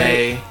Green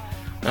Day.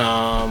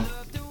 Right.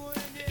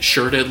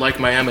 Sure did like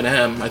my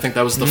Eminem. I think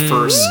that was the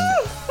first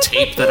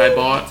tape that I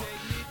bought.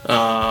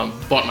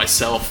 Bought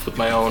myself with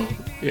my own,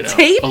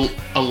 tape?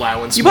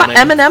 Allowance. You bought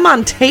Eminem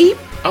on tape?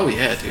 Oh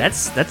yeah, dude.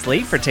 That's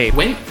late for tape.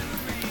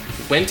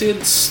 When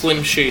did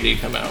Slim Shady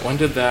come out? When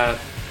did that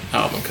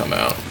album come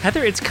out?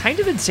 Heather, it's kind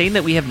of insane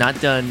that we have not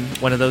done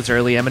one of those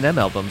early Eminem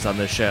albums on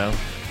this show.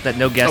 That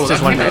no guest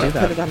has wanted to do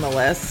that. Put it on the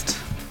list.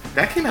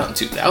 That came out in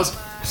 2000,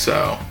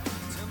 so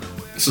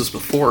this was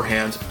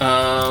beforehand.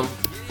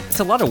 It's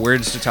a lot of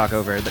words to talk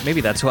over.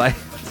 Maybe that's why.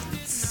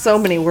 So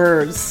many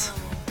words.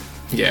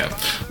 Yeah,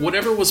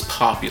 whatever was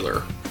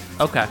popular.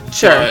 Okay,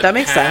 sure, that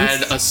makes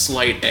sense. Had a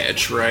slight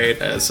edge, right?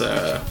 As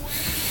a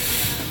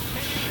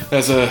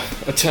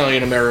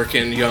Italian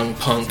American young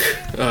punk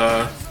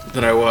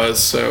that I was,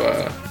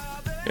 so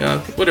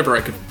whatever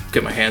I could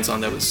get my hands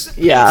on that was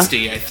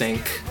tasty, I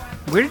think.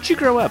 Where did you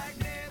grow up?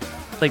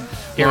 Like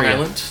Long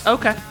Island.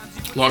 Okay.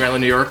 Long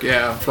Island, New York.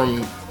 Yeah,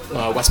 from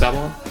West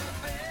Babylon.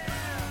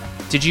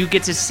 Did you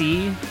get to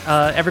see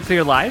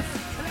Everclear live?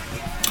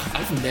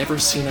 I've never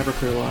seen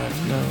Everclear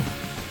live. No,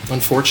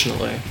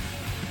 unfortunately.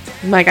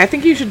 Mike, I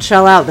think you should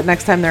shell out the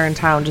next time they're in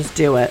town. Just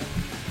do it.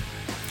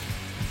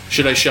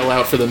 Should I shell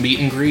out for the meet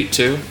and greet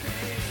too?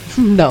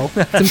 No,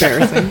 it's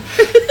embarrassing.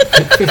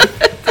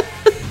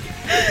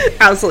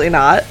 Absolutely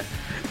not.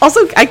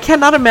 Also, I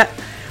cannot imagine.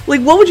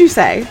 Like, what would you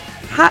say?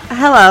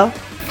 Hello.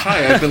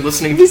 Hi, I've been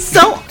listening.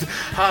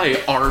 Hi,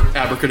 Art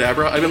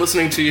Abracadabra. I've been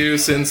listening to you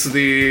since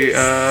the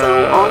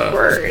so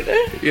awkward.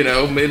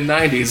 Mid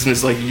 '90s, and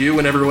it's like you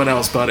and everyone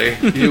else, buddy.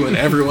 You and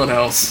everyone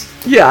else.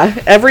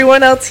 Yeah,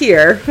 everyone else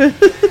here.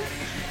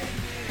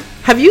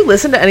 Have you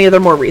listened to any of their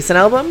more recent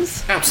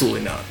albums?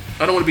 Absolutely not.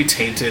 I don't want to be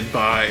tainted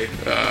by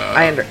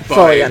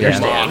fully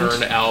understand.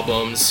 Modern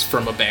albums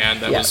from a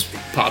band that was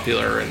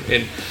popular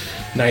in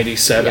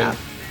 '97. Yeah.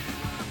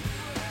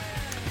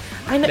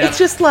 I know, it's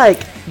just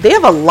like they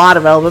have a lot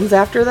of albums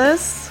after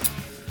this.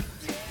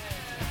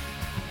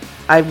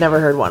 I've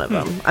never heard one of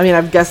them. I mean,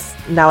 I guess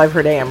now I've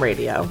heard AM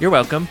Radio. You're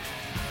welcome.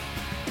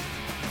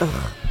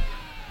 Ugh.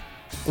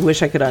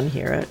 Wish I could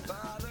unhear it.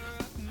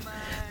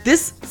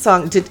 This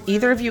song, did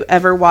either of you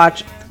ever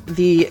watch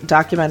the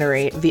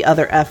documentary The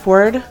Other F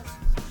Word?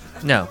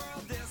 No.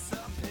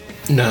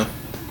 No.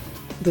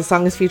 The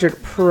song is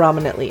featured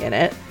prominently in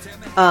it.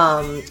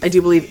 I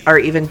do believe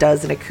Art even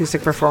does an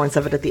acoustic performance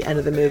of it at the end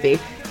of the movie.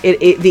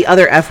 The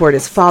other F word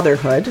is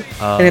fatherhood,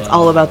 and it's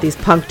all about these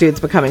punk dudes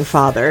becoming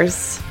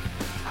fathers.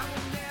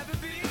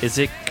 Is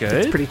it good?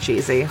 It's pretty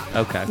cheesy.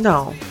 Okay.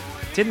 No.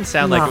 Didn't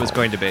sound like it was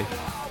going to be.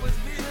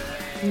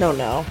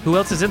 No. Who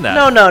else is in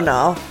that?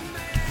 No.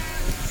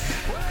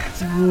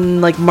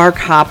 Like Mark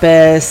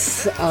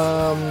Hoppus.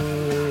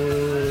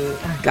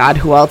 God,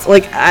 who else?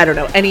 Like, I don't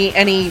know.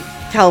 Any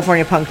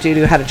California punk dude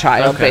who had a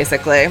child,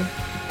 basically.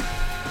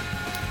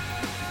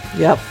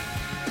 Yep.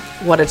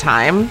 What a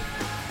time.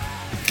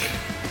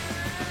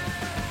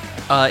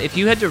 If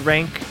you had to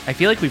rank, I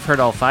feel like we've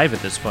heard all 5 at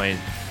this point.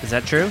 Is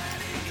that true?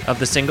 Of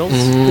the singles?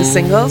 The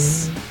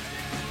singles?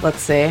 Let's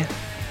see.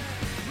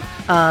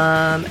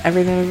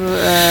 Everything.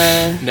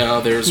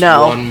 No, there's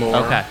one more.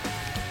 Okay.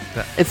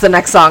 It's the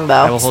next song, though.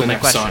 I will hold my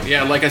question. Song.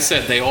 Yeah, like I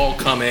said, they all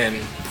come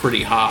in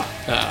pretty hot.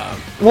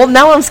 Well,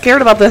 now I'm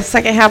scared about the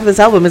second half of this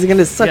album. Is it going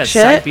to suck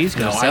shit? Side B's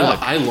gonna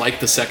suck. I like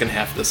the second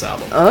half of this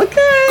album.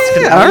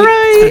 Okay, all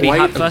right. It's gonna be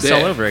Hot Fuss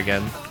all over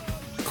again.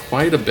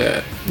 Quite a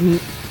bit.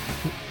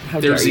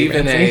 There's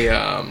even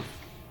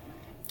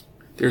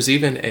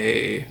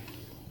a.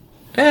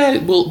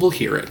 We'll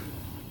hear it.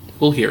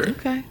 We'll hear it.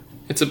 Okay.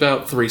 It's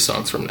about 3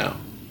 songs from now.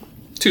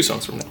 2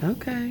 songs from now.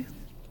 Okay.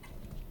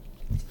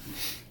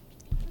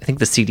 I think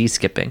the CD's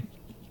skipping.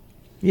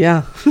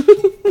 Yeah.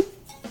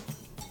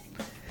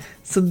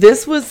 So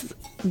this was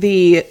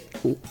the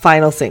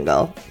final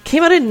single.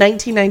 Came out in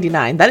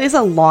 1999. That is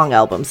a long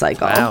album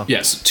cycle. Wow.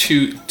 Yes,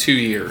 2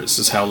 years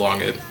is how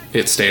long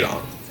it stayed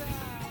on.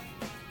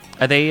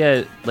 Are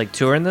they like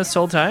touring this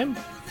whole time?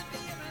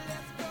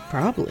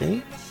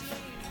 Probably.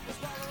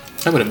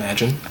 I would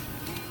imagine.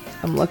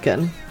 I'm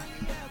looking.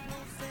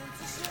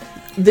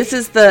 This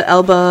is the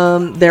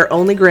album. Their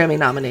only Grammy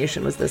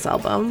nomination was this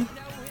album.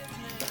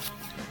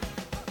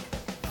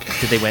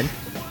 Did they win?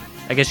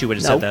 I guess you would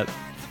have said that.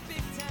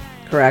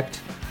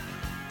 Correct.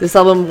 This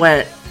album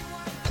went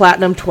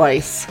platinum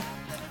twice.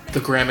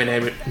 The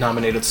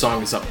Grammy-nominated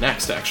song is up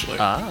next, actually.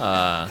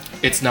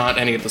 It's not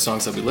any of the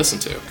songs that we listen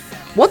to.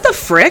 What the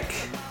frick?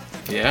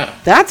 Yeah.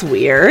 That's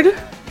weird.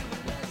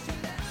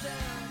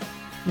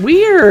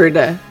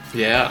 Weird.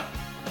 Yeah.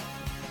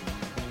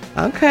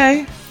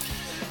 Okay.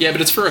 Yeah,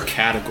 but it's for a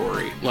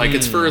category. Like,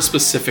 it's for a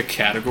specific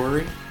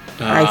category.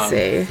 I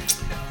see.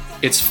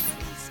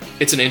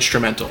 It's an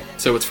instrumental,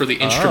 so it's for the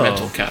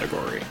instrumental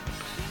category.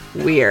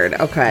 Weird.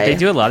 Okay. They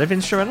do a lot of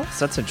instrumentals?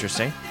 That's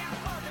interesting.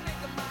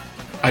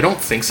 I don't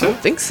think so. I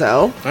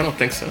don't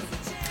think so.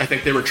 I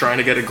think they were trying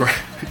to get a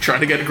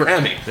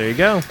Grammy. There you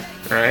go.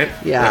 Right?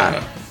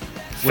 Yeah.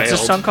 What's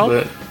this song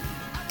called?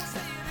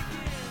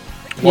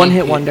 One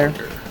Hit Wonder.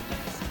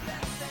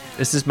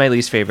 This is my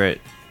least favorite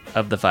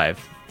of the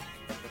 5.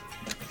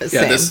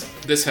 Yeah,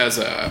 this has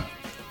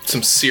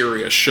some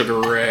serious Sugar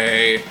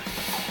Ray,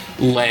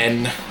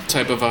 Len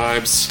type of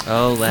vibes.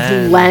 Oh,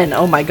 Len. Len.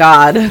 Oh my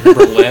God.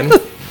 Remember Len?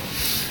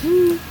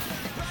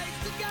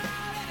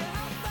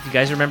 You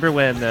guys remember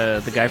when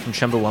the guy from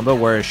Chumbawamba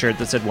wore a shirt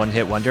that said One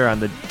Hit Wonder on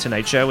the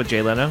Tonight Show with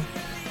Jay Leno?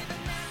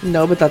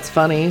 No, but that's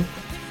funny.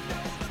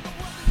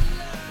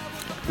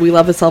 We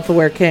love a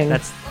self-aware king.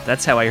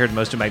 That's how I heard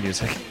most of my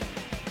music.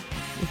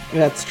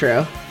 That's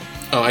true.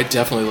 Oh, I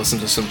definitely listened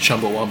to some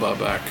Chumbawamba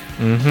back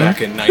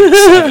in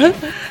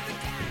 '97.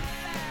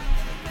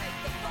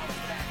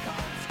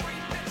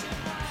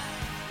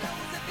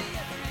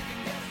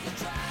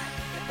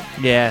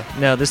 Yeah,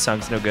 no, this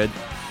song's no good.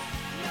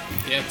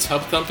 Yeah,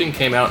 Tub Thumping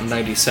came out in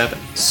 '97,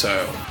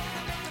 so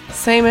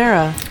Same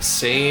era.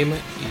 Same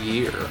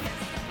year.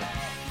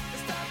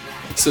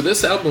 So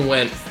this album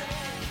went,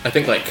 I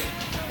think, like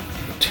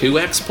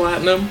 2x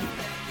platinum.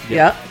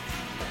 Yep.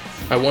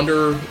 I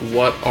wonder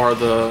what are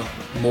the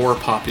more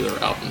popular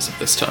albums at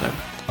this time.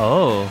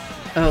 Oh,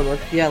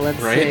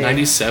 let's right? see.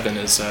 97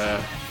 is,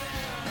 I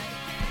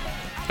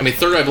mean,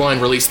 Third Eye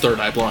Blind released Third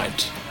Eye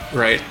Blind,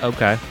 right?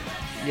 okay.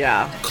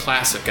 Yeah.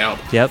 Classic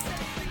album. Yep.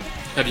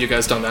 Have you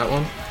guys done that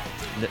one?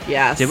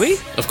 Yes. Did we?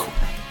 Of course.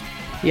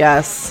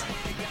 Yes.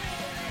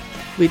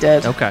 We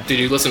did. Okay. Did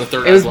you listen to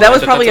Third Eye Blind? That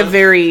was probably a time?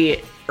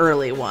 very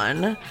early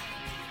one.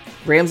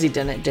 Ramsey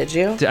didn't, did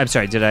you? I'm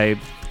sorry, did I?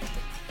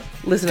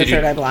 Listen to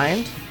Third Eye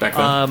Blind? Back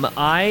then?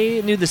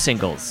 I knew the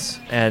singles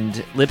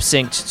and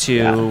lip-synced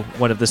to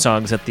one of the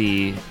songs at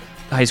the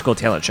high school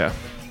talent show.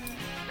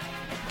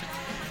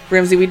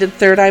 Ramsey, we did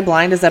Third Eye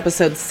Blind as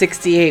episode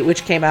 68,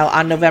 which came out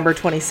on November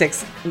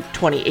 26,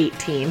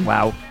 2018.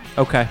 Wow.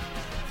 Okay.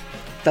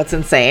 That's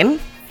insane.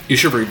 You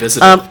should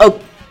revisit it.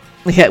 Oh,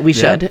 yeah, we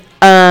should.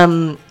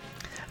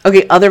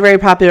 Okay, other very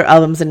popular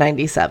albums in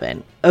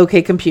 97.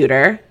 OK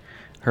Computer.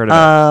 Heard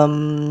of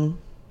it.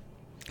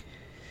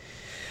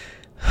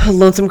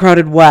 Lonesome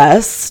Crowded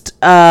West.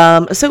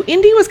 So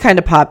indie was kind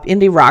of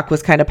indie rock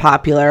was kind of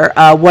popular.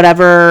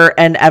 Whatever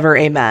and Ever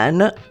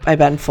Amen by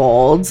Ben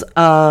Folds.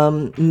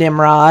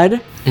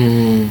 Nimrod.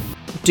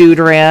 Dude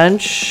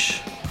Ranch.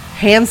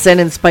 Hanson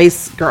and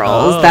Spice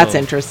Girls. Oh. That's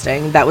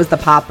interesting. That was the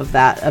pop of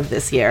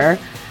this year.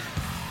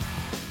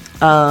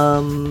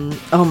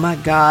 Oh my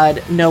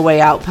God, No Way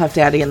Out, Puff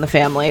Daddy and the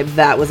Family.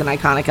 That was an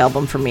iconic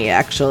album for me,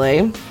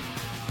 actually.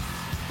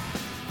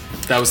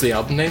 That was the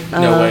album name?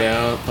 No Way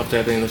Out, Puff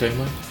Daddy and the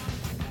Family?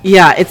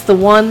 Yeah, it's the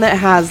one that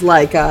has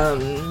like, oh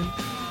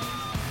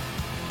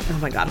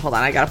my God, hold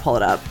on, I gotta pull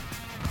it up.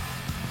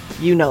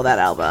 You know that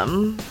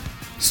album.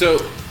 So,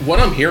 what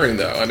I'm hearing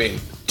though, I mean,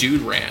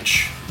 Dude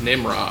Ranch,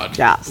 Nimrod,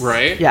 Yes.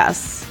 right?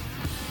 Yes.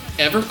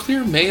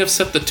 Everclear may have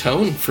set the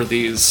tone for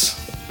these.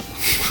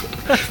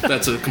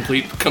 That's a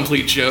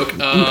complete joke.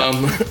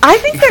 I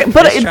think they're,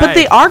 but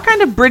they are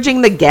kind of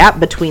bridging the gap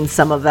between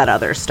some of that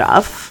other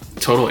stuff.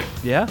 Totally.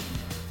 Yeah.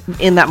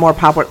 In that more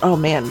popular, oh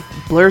man,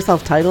 Blur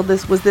self-titled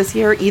this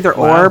year, Either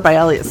Or by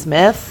Elliott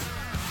Smith.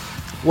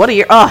 What a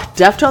year. Oh,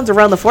 Deftones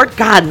Around the Fort.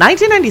 God,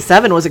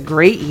 1997 was a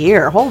great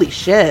year. Holy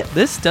shit.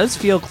 This does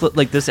feel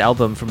like this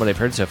album, from what I've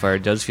heard so far,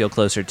 does feel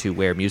closer to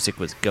where music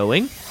was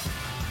going.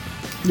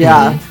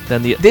 Yeah.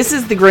 Than the This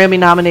is the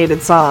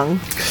Grammy-nominated song.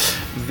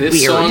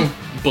 This song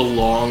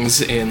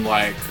belongs in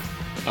like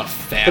a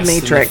Fast and the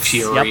Matrix.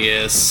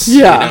 Furious,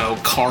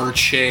 car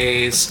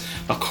chase.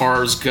 A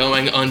car's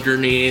going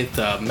underneath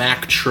a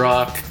Mack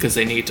truck because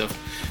they need to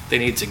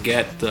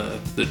get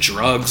the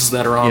drugs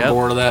that are on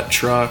board of that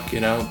truck.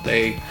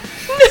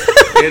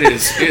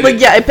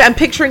 I'm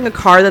picturing a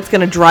car that's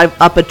going to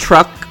drive up a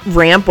truck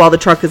ramp while the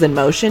truck is in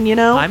motion.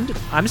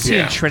 I'm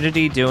seeing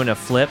Trinity doing a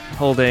flip,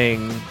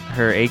 holding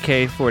her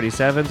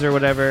AK-47s or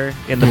whatever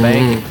in the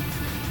bank.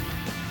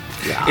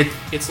 Yeah.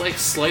 It's like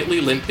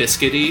slightly Limp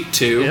Bizkit-y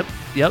too.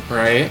 Yep.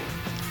 Right?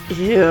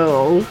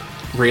 Ew.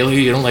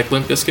 Really? You don't like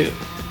Limp Bizkit?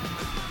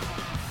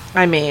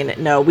 I mean,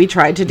 no, we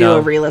tried to do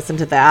a re-listen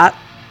to that.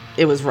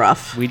 It was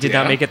rough. We did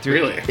not make it through.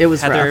 Really? It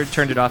was Heather rough.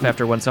 turned it off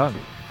after one song.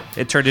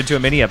 It turned into a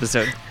mini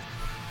episode.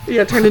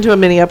 Yeah, it turned into a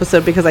mini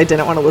episode because I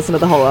didn't want to listen to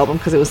the whole album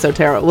because it was so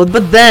terrible.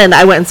 But then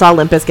I went and saw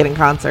Limp Bizkit in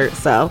concert,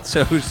 so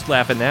who's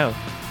laughing now?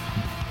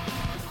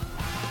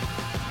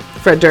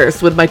 Fred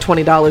Durst with my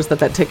 $20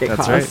 that ticket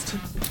That's cost.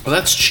 right. Well,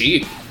 that's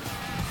cheap.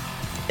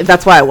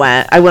 That's why I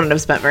went. I wouldn't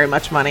have spent very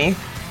much money.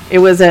 It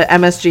was at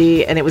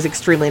MSG, and it was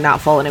extremely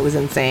not full, and it was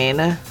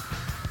insane.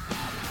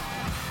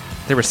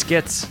 There were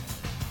skits.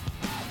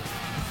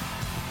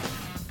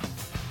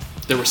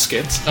 There were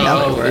skits?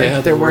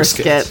 There were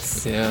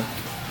skits. Yeah.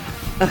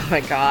 Oh my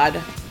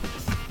God.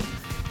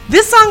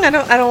 This song, I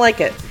don't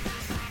like it.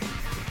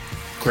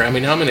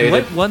 Grammy nominated.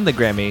 What won the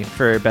Grammy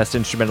for Best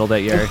Instrumental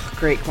that year?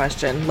 Great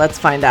question. Let's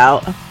find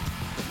out.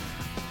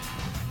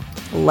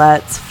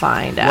 What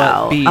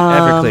beat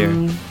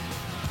Everclear?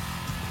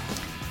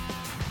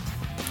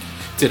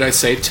 Did I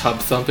say Tub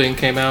Thumping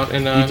came out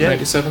in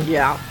 97?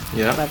 Yeah.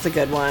 Yeah. That's a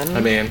good one.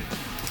 I mean...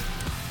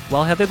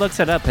 While Heather looks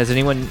that up, has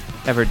anyone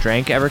ever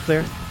drank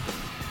Everclear?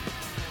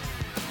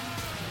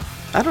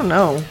 I don't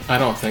know. I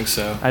don't think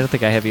so. I don't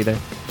think I have either.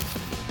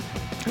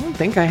 I don't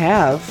think I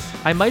have.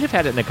 I might have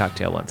had it in a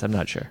cocktail once. I'm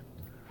not sure.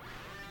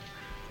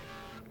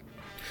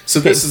 So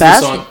this is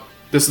the song.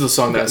 This is the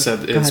song that I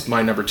said is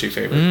my number 2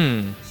 favorite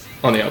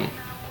on the album.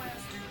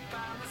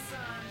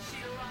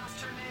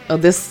 Oh,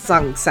 this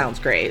song sounds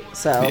great.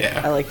 So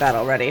yeah. I like that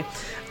already.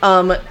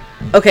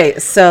 Okay,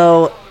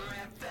 so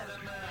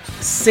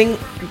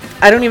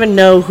I don't even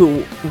know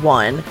who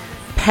won.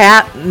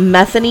 Pat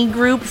Metheny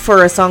Group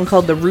for a song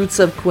called The Roots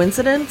of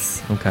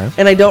Coincidence. Okay.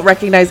 And I don't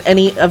recognize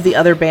any of the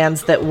other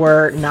bands that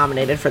were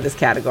nominated for this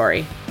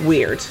category.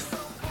 Weird.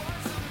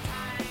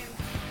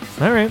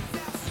 All right.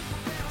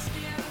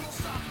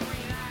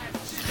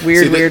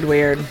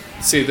 Weird.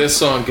 See, this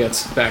song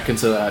gets back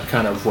into that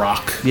kind of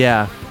rock.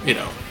 Yeah.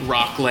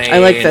 Rock lane. I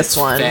like this it's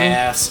one.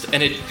 Fast,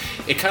 and it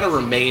kind of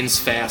remains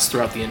fast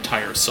throughout the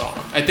entire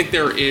song. I think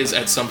there is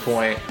at some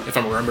point, if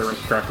I'm remembering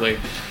correctly,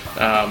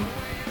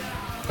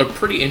 a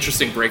pretty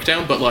interesting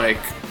breakdown, but like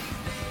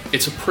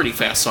it's a pretty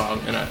fast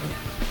song, and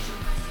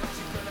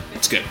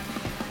it's good.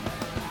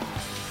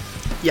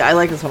 Yeah, I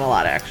like this one a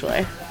lot,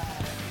 actually.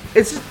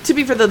 It's, to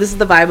be fair though, this is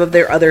the vibe of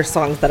their other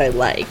songs that I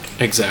like.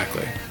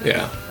 Exactly.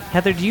 Yeah.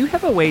 Heather, do you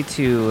have a way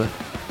to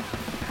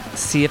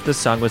see if the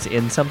song was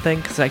in something?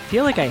 Because I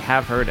feel like I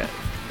have heard it.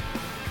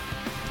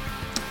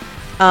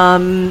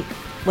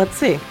 Let's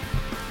see.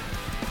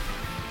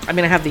 I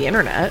mean, I have the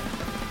internet.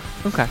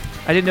 Okay.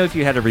 I didn't know if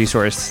you had a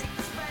resource.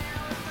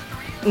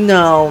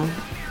 No.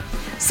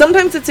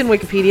 Sometimes it's in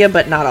Wikipedia,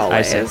 but not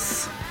always. I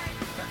see.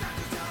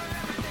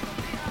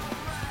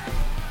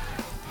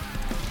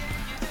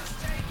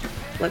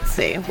 Let's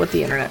see what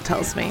the internet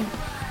tells me.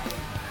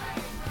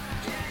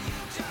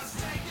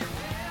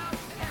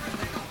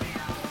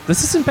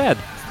 This isn't bad.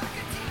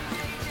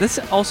 This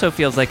also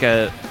feels like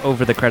a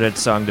over the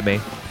credits song to me.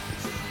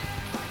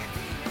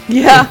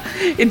 Yeah,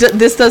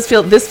 this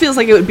feels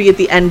like it would be at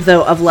the end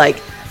though of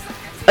like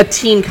a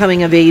teen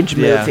coming of age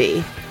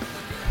movie.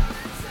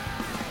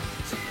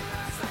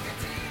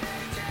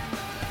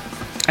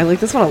 I like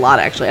this one a lot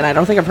actually, and I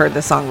don't think I've heard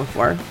this song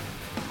before.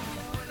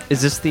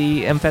 Is this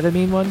the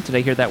amphetamine one? Did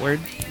I hear that word?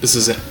 This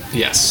is it.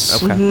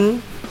 Yes. Okay.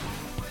 Mm-hmm.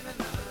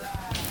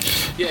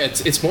 Yeah,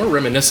 it's more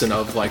reminiscent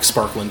of like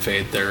Sparkle and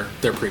Fade, their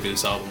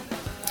previous album.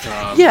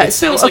 It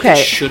sounds like it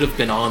should have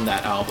been on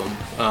that album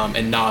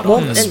and not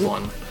on this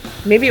one.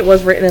 Maybe it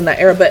was written in that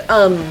era, but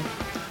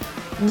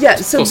yeah.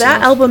 So Close that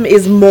enough. album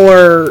is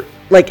more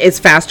like it's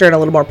faster and a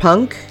little more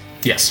punk.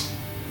 Yes.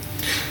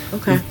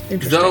 Okay,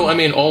 interesting. Though I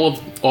mean, all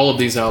of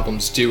these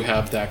albums do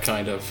have that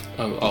kind of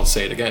I'll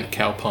say it again,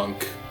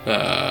 cowpunk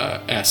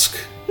esque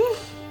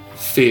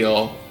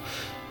feel.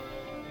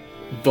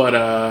 But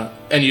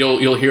and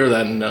you'll hear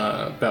that in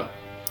about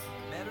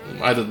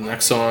either the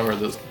next song or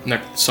the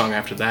next song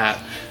after that.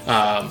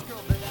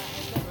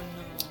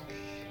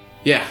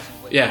 Yeah,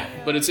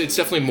 but it's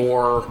definitely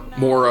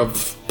more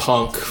of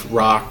punk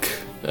rock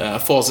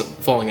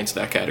falling into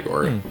that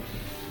category.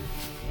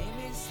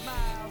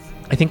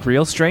 I think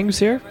Real Strings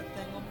here.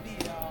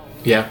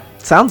 Yeah,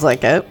 Sounds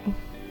like it.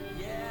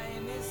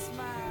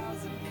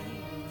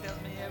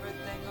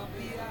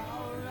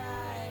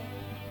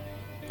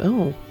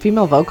 Oh,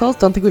 female vocals?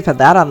 Don't think we've had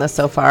that on this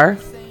so far.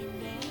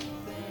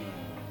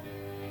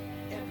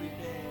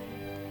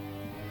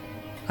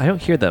 I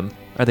don't hear them.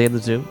 Are they in the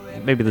Zoom?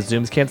 Maybe the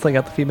Zoom's canceling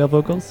out the female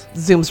vocals?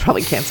 Zoom's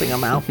probably canceling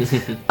them out.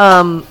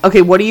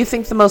 Okay, what do you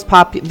think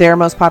their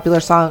most popular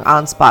song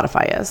on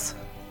Spotify is?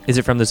 Is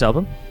it from this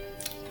album?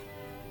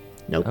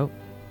 Nope. Oh.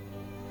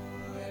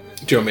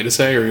 do you want me to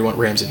say, or you want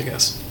Ramsey to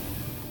guess?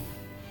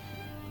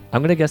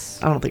 I'm going to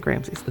guess. I don't think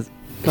Ramsey's.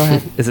 Go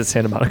ahead. Is it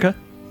Santa Monica?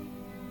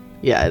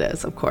 Yeah, it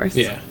is, of course.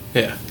 Yeah.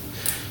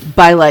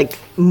 By like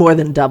more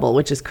than double,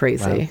 which is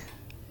crazy. Wow.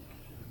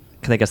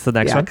 Can I guess the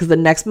next Yeah, one? because the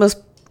next most...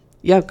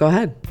 Yeah, go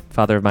ahead.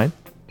 Father of Mine?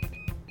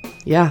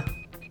 Yeah.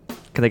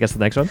 Can I guess the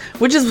next one?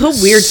 Which is so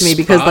weird to me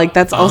because like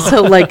that's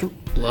also like...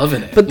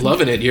 Loving it. But-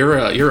 Loving it. You're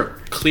a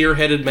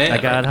clear-headed man. I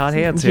got hot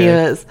hands He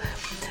here. is.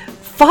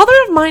 Father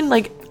of Mine,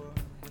 like,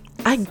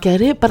 I get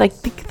it, but I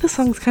think the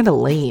song's kind of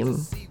lame.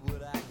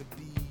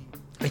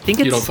 I think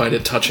it's... You don't find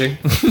it touching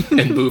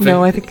and moving?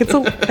 No, I think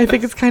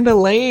it's kind of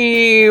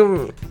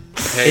lame.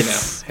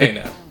 Hey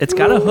now. It's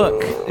got a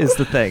hook, is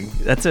the thing.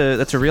 That's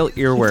a real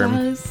earworm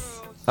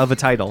Does. of a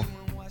title.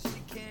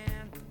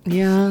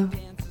 Yeah.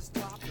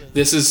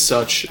 This is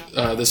such.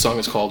 This song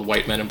is called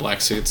 "White Men in Black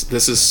Suits."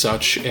 This is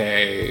such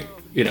a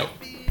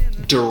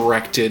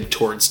directed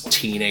towards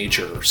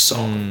teenager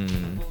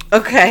song.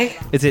 Okay.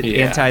 Is it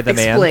Yeah. anti the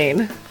man?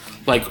 Explain.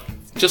 Like,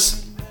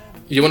 just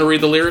you want to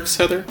read the lyrics,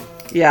 Heather?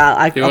 Yeah,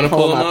 I'll wanna pull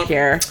pull them them up up?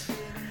 here.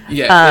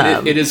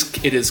 Yeah, it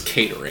is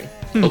catering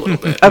a little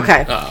bit.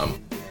 Okay.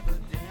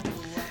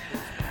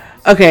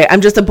 Okay, I'm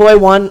just a boy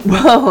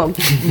Whoa,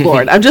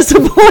 Lord. I'm just a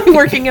boy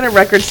working in a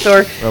record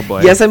store. Oh,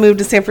 boy. Yes, I moved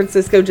to San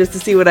Francisco just to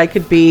see what I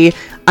could be.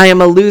 I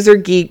am a loser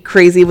geek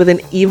crazy with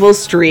an evil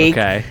streak.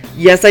 Okay.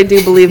 Yes, I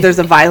do believe there's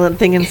a violent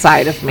thing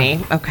inside of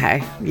me.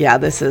 Okay. Yeah,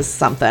 this is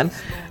something.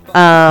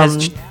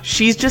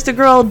 She's just a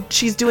girl.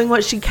 She's doing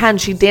what she can.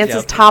 She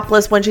dances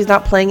topless when she's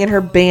not playing in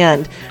her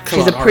band.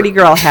 She's a pretty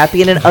girl,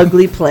 happy in an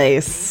ugly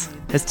place.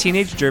 Has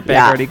Teenage Dirtbag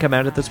Yeah. already come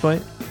out at this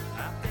point?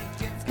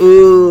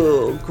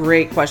 Ooh,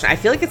 great question. I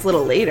feel like it's a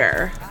little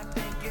later.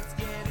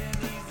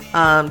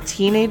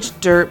 Teenage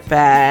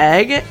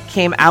Dirtbag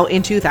came out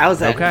in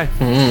 2000. Okay.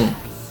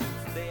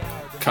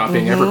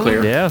 Copying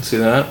Everclear. Yeah. See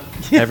that?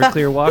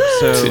 Everclear walks, See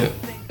so it.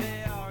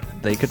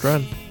 they could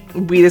run.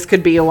 Wheatus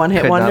could be a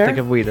one-hit Could wonder. not think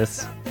of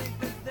Wheatus.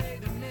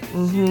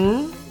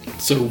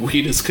 So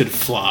Wheatus could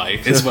fly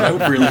is what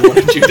I really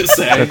wanted you to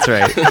say. That's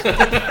right.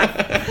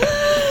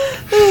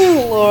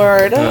 Oh,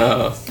 Lord.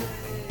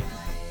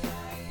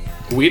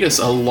 Wheatus,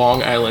 a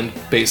Long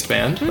Island-based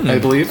band, I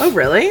believe. Oh,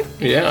 really?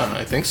 Yeah,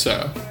 I think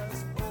so.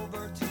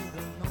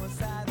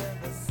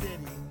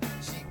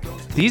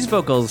 These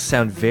vocals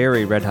sound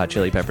very Red Hot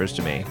Chili Peppers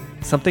to me.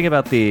 Something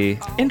about the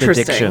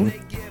Interesting. diction.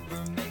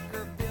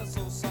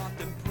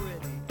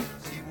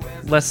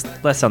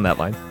 Less on that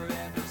line.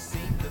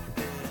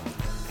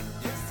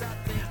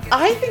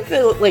 I think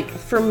that, like,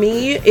 for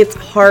me, it's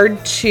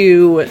hard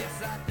to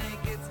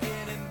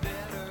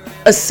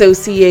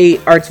associate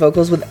Art's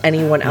vocals with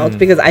anyone else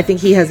because I think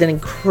he has an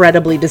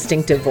incredibly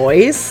distinctive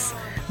voice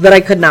that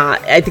I could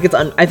not. I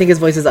think his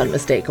voice is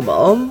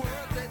unmistakable.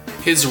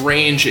 His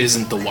range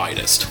isn't the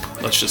widest.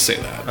 Let's just say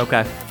that.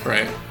 Okay.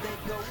 Right?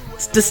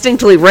 It's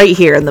distinctly right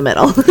here in the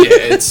middle.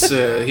 Yeah, it's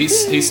he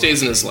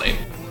stays in his lane.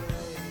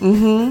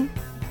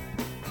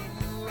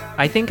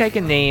 I think I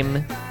can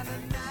name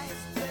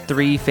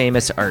 3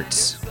 famous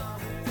Arts.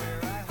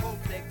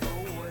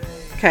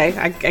 Okay,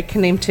 I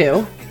can name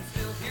 2.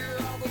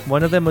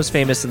 One of them was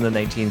famous in the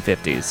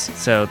 1950s,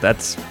 so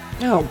that's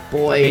Oh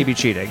boy. maybe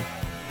cheating. I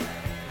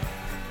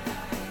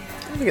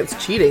don't think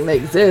it's cheating. They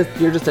exist.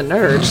 You're just a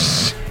nerd.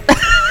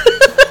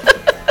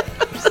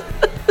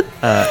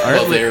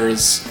 Well,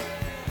 there's.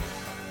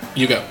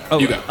 You go. Oh,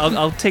 You go.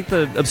 I'll take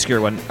the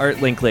obscure one.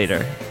 Art Link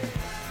later.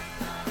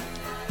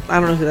 I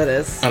don't know who that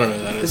is. I don't know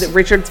who that Is it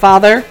Richard's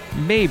father?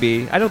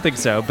 Maybe. I don't think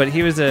so, but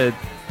he was a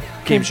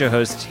game show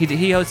host. He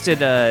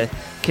hosted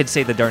Kids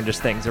Say the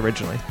Darndest Things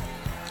originally.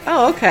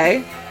 Oh,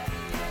 okay.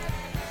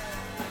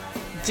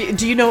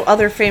 Do you know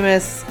other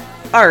famous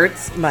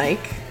Arts,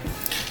 Mike?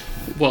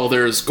 Well,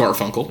 there's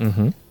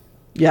Garfunkel.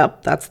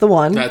 Yep, that's the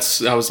one. I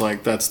was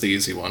like, that's the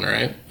easy one,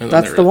 right? And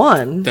that's the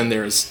one. Then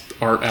there's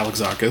Art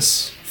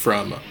Alexakis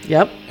from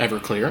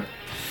Everclear.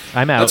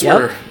 I'm out.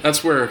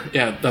 That's where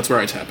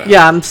I tap out.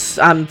 Yeah, I'm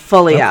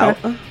fully out.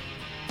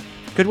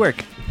 Good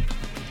work.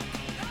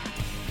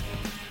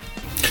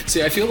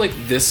 See, I feel like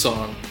this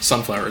song,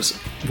 Sunflowers,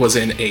 was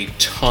in a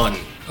ton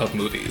of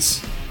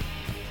movies.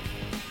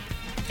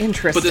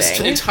 Interesting. But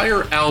this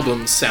entire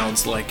album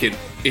sounds like it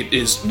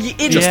is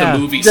just a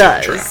movie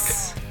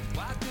soundtrack.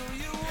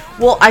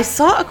 Well, I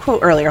saw a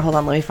quote earlier. Hold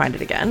on, let me find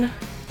it again.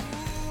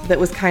 That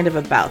was kind of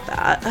about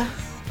that.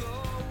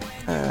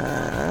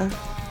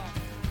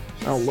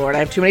 Oh, Lord, I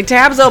have too many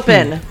tabs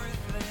open.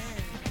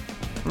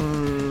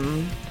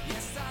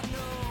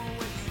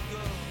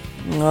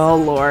 Oh,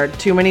 Lord,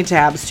 too many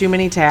tabs.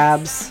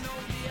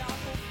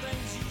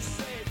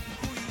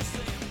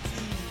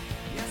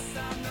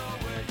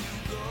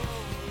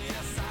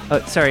 Oh,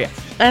 sorry.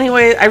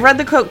 Anyway, I read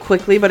the quote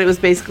quickly, but it was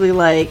basically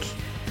like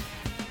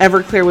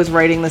Everclear was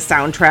writing the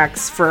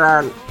soundtracks for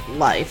our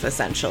life,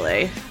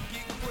 essentially.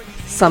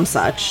 Some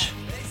such.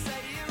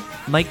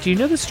 Mike, do you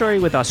know the story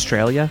with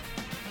Australia?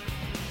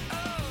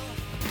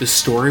 The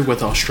story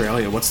with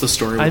Australia? What's the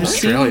story with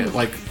Australia?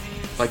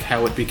 Like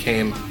how it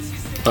became,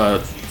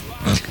 to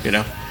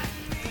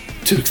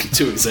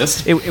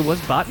exist? It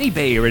was Botany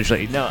Bay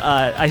originally. No,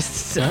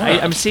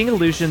 I'm seeing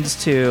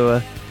allusions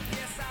to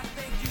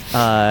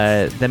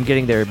them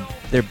getting their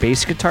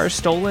bass guitar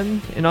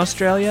stolen in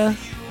Australia.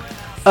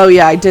 Oh,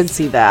 yeah, I did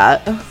see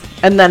that.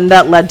 And then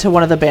that led to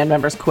one of the band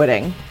members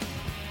quitting.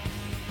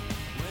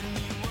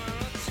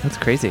 That's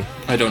crazy.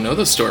 I don't know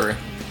the story.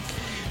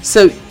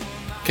 So,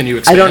 can you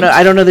expand?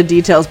 I don't know the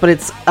details, but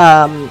it's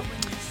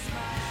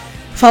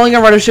following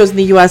a run of shows in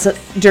the U.S.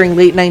 during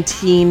late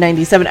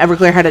 1997,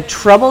 Everclear had a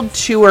troubled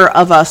tour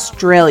of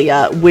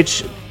Australia,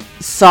 which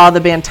saw the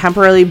band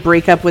temporarily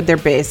break up with their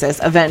bassist,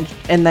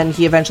 and then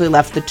he eventually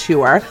left the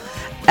tour.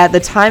 At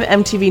the time,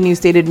 MTV News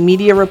stated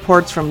media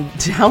reports from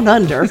Down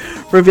Under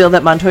revealed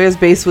that Montoya's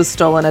bass was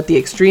stolen at the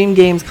Extreme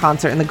Games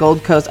concert in the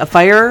Gold Coast. A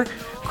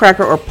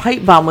firecracker or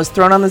pipe bomb was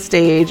thrown on the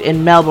stage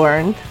in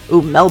Melbourne.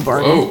 Ooh,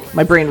 Melbourne. Whoa.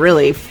 My brain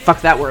really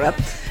fucked that word up.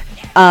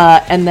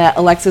 And that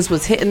Alexis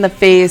was hit in the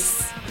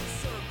face.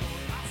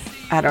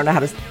 I don't know how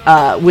to...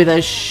 with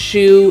a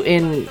shoe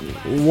in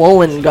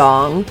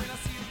Wollongong.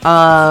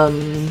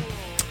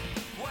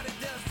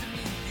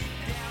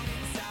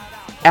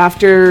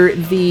 After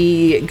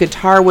the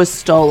guitar was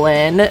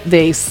stolen,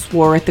 they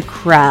swore at the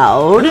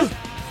crowd.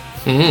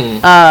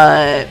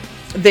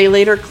 They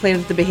later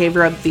claimed that the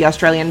behavior of the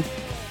Australian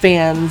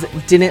fans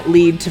didn't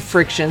lead to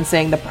friction,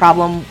 saying the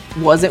problem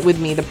wasn't with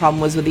me, the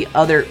problem was with the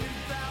other...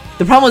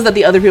 The problem was that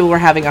the other people were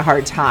having a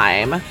hard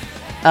time.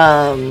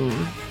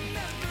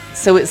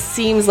 So it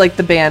seems like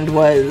the band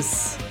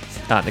was...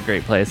 Not in a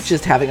great place.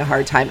 Just having a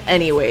hard time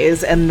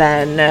anyways, and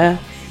then...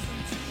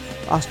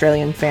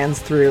 Australian fans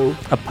threw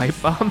a pipe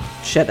bomb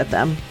shit at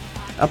them.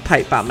 A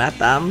pipe bomb at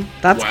them.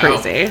 That's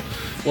crazy.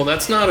 Well,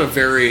 that's not a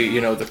very,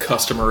 the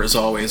customer is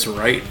always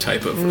right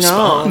type of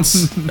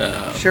response.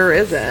 Sure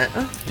isn't.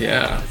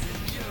 Yeah.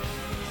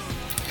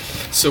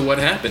 So what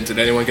happened? Did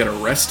anyone get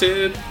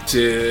arrested?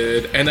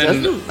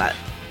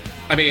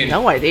 I mean,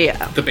 no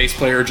idea. The bass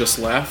player just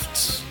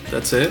left.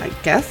 That's it? I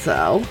guess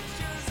so.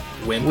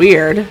 Wimp.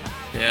 Weird.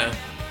 Yeah.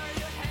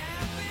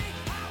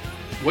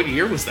 What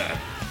year was that?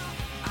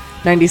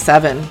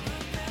 97.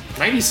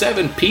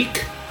 97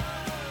 peak?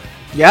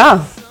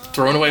 Yeah.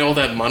 Throwing away all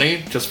that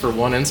money just for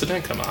one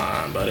incident? Come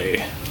on,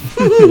 buddy.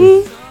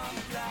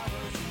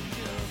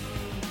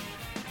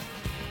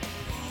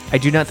 I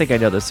do not think I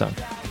know this song.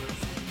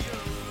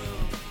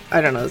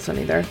 I don't know this one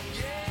either.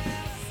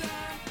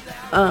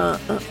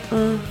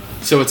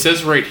 So it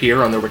says right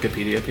here on their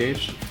Wikipedia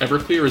page,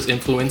 Everclear is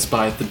influenced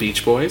by the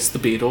Beach Boys, the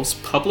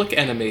Beatles, Public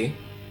Enemy,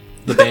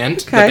 the band,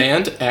 the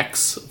band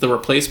X, the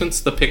Replacements,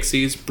 the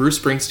Pixies, Bruce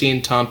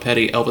Springsteen, Tom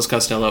Petty, Elvis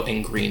Costello,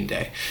 and Green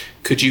Day.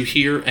 Could you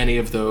hear any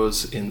of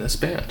those in this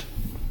band?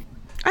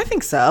 I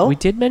think so. We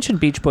did mention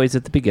Beach Boys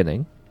at the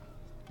beginning.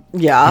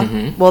 Yeah.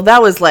 Mm-hmm. Well,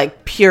 that was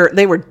like pure...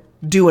 They were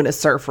doing a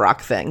surf rock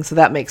thing, so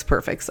that makes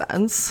perfect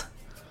sense.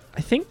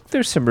 I think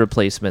there's some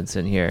Replacements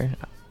in here.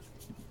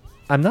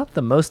 I'm not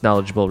the most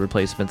knowledgeable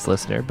Replacements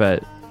listener,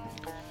 but...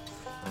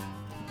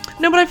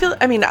 No, but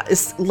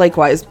it's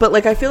likewise, but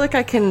like I feel like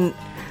I can...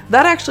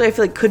 That actually, I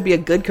feel like could be a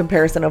good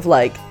comparison of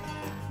like,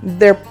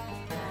 they're,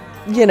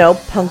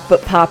 punk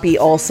but poppy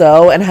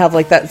also, and have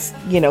like that,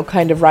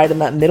 kind of ride in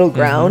that middle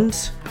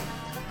ground.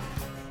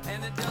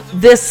 Mm-hmm.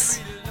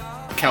 This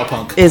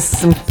cowpunk is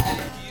some,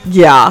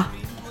 yeah.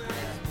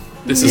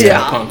 This is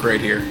cowpunk right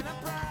here.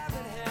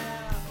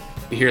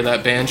 You hear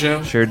that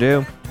banjo? Sure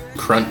do.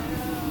 Grunt.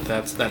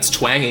 That's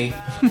twangy.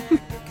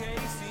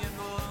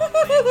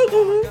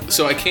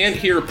 So I can't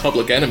hear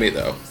Public Enemy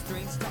though.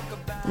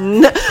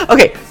 No,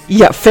 okay,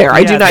 yeah, fair. Yeah,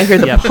 I do not hear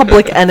the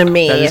Public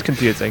Enemy. That is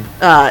confusing.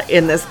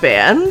 In this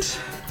band.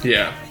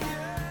 Yeah.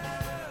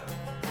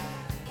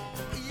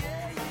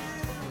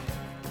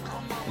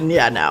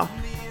 Yeah, no.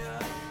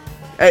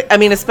 I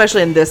mean,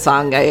 especially in this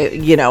song,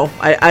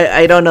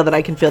 I don't know that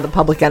I can feel the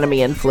Public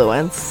Enemy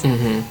influence.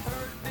 Mm-hmm.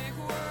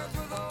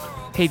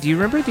 Hey, do you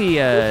remember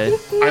the...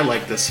 I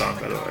like this song,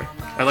 by the way.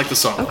 I like the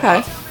song a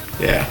lot.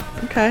 Yeah.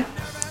 Okay.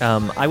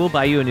 I Will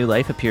Buy You a New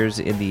Life appears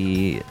in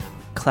the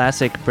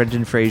classic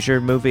Brendan Fraser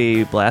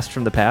movie Blast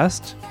from the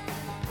Past.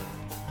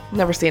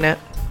 Never seen it.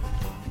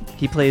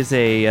 He plays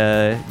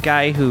a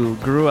guy who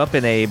grew up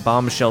in a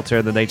bomb shelter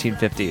in the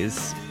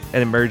 1950s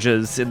and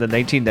emerges in the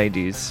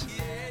 1990s.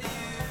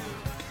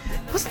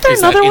 Wasn't there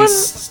another one?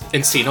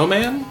 Encino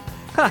Man?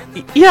 Huh.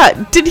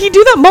 Yeah, did he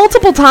do that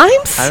multiple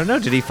times? I don't know.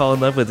 Did he fall in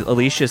love with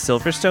Alicia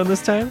Silverstone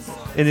this time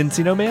in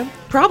Encino Man?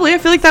 Probably. I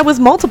feel like that was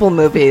multiple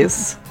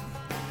movies.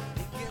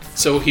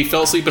 So he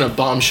fell asleep in a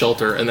bomb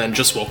shelter and then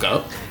just woke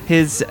up?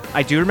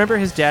 I do remember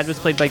his dad was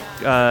played by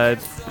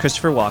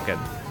Christopher Walken.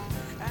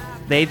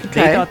 They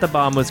thought the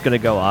bomb was going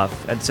to go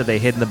off, and so they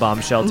hid in the bomb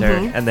shelter,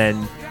 and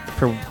then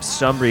for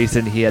some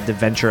reason he had to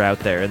venture out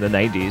there in the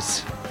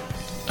 90s.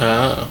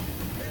 Oh.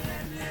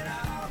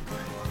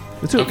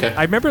 Okay.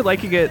 I remember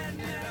liking it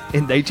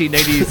in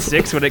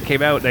 1996 when it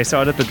came out, and I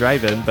saw it at the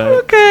drive-in, but...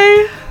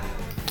 Okay.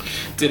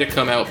 Did it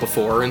come out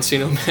before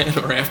Encino Man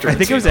or after I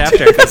think Encino it was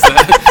after.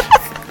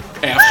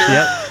 After?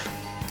 Yep.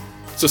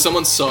 So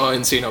someone saw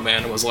Encino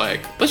Man and was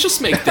like, let's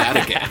just make that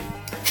again.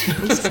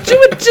 Just do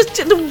it, just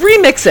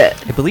remix it.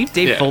 I believe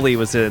Dave Foley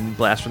was in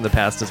Blast from the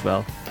Past as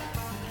well.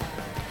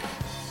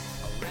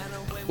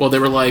 Well, they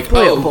were like,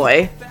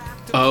 boy.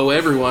 Oh,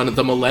 everyone,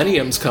 the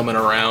millennium's coming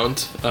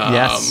around.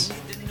 Yes.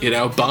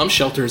 Bomb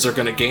shelters are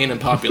going to gain in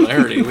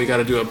popularity. We got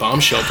to do a bomb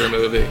shelter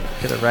movie.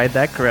 Gonna ride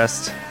that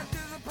crest.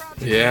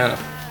 Yeah.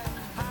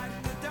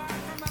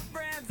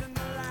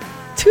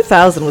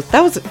 2000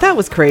 that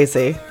was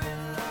crazy.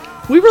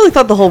 We really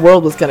thought the whole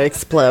world was going to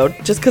explode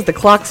just because the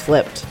clocks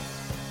flipped.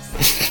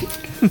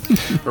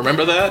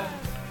 Remember that?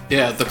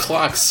 Yeah, the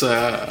clocks,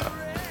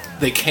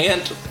 they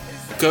can't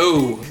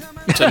go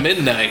to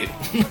midnight.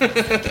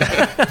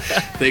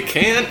 They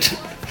can't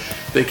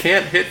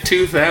hit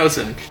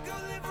 2000.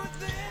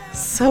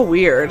 So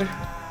weird.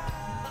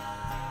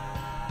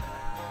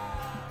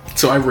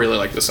 So I really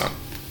like this song.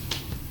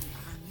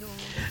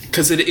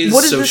 Because it is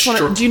what is so this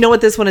short. one? Do you know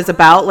what this one is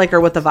about,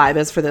 or what the vibe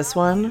is for this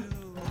one?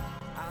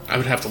 I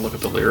would have to look at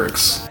the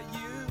lyrics.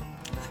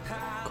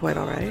 Quite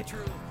all right.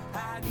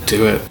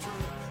 Do it.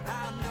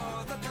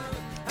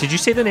 Did you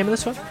say the name of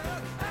this one?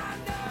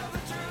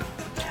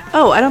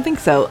 Oh, I don't think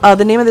so.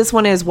 The name of this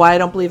one is Why I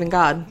Don't Believe in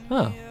God.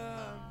 Oh.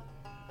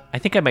 I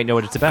think I might know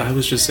what it's about. I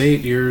was just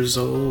 8 years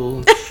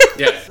old.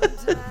 Yeah.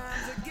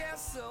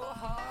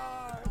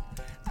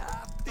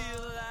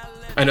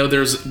 I know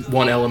there's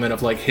one element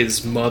of like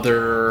his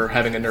mother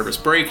having a nervous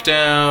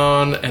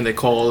breakdown, and they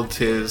called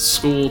his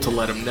school to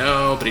let him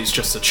know, but he's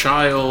just a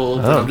child.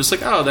 And I'm just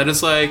like, oh, that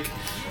is like,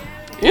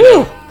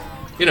 you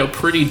know,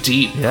 pretty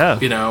deep. Yeah.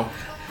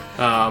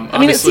 I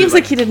mean, it seems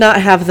like he did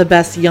not have the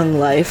best young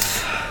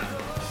life.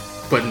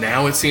 But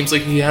now it seems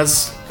like he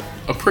has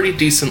a pretty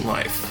decent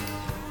life.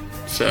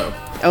 So.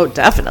 Oh,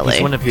 definitely.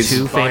 He's one of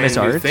two famous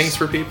buying new arts. things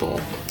for people.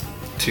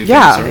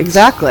 Yeah,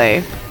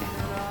 exactly.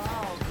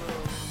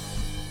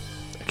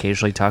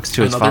 Occasionally talks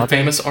to his father.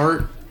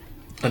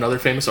 Another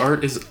famous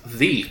art is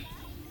the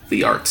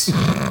arts.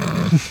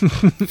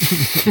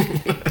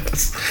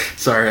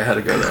 Sorry, I had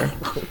to go there.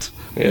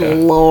 Yeah.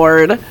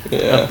 Lord.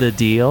 Yeah. Of the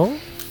deal.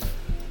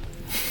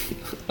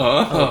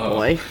 Oh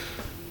boy.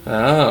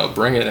 Oh,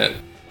 bring it in.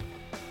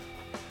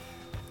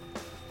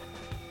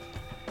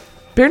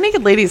 Bare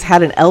Naked Ladies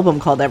had an album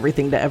called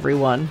Everything to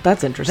Everyone.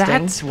 That's interesting.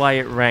 That's why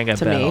it rang a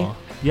bell. Me.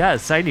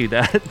 Yes, I knew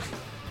that.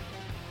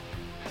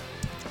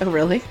 Oh,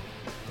 really?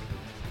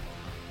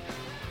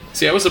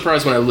 See, I was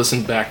surprised when I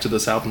listened back to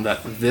this album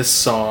that this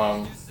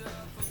song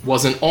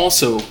wasn't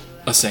also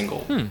a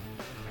single.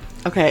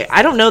 Okay,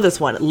 I don't know this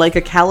one. Like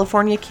a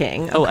California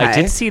King. Okay. Oh, I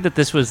did see that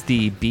this was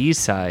the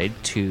B-side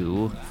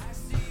to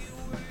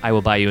I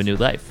Will Buy You a New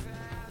Life.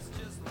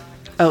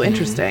 Oh,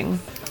 interesting.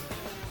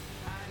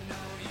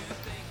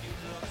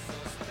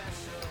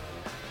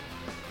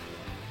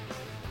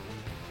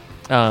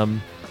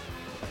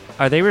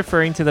 Are they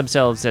referring to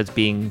themselves as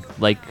being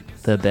like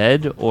the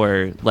bed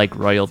or like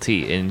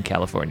royalty in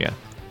California?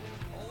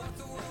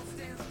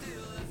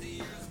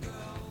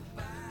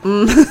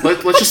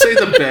 Let's just say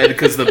the bed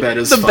because the bed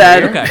is The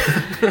funnier. bed.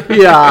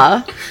 Okay.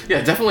 Yeah.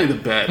 Yeah, definitely the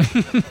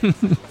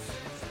bed.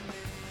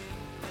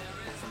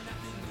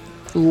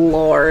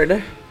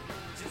 Lord.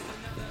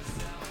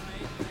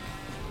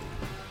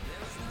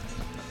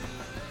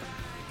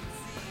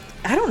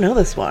 I don't know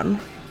this one.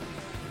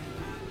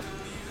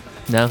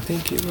 No. I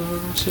think you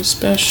are so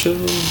special.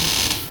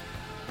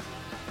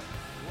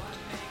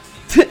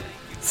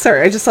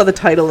 Sorry, I just saw the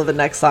title of the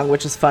next song,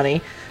 which is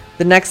funny.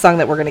 The next song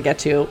that we're going to get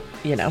to,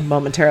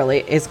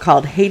 momentarily, is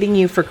called Hating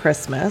You for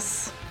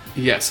Christmas.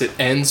 Yes, it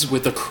ends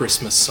with a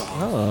Christmas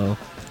song.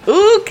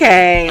 Oh.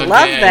 Okay,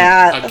 love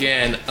that.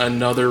 Again,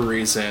 another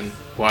reason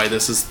why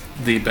this is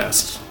the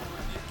best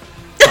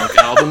punk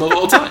album of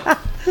all time.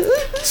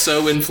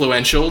 So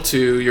influential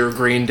to your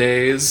Green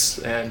Days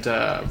and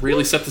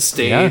really set the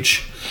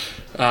stage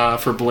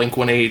for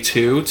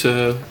Blink-182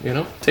 to,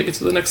 take it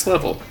to the next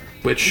level.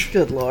 Which,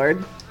 good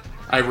lord,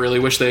 I really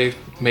wish they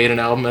made an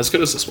album as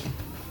good as this one.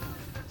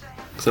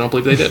 Because I don't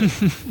believe they did.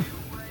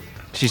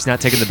 She's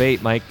not taking the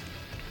bait, Mike.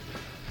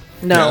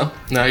 No,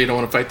 you don't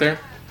want to fight there?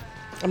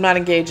 I'm not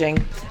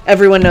engaging.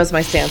 Everyone knows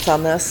my stance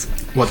on this.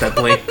 What, that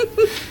Blink?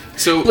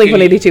 So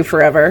Blink-182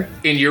 forever.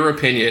 In your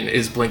opinion,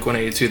 is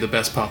Blink-182 the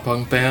best pop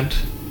punk band?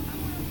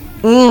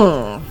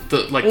 The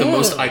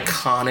most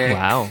iconic.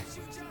 Wow.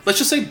 Let's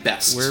just say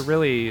best. We're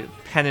really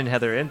penning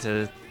Heather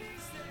into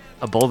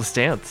a bold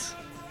stance.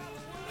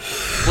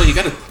 Well, you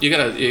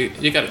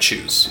gotta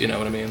choose. You know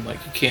what I mean?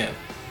 Like, you can't.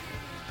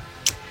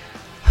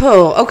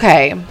 Oh,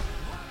 okay.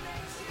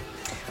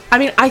 I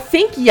mean, I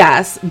think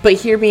yes, but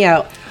hear me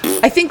out.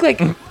 I think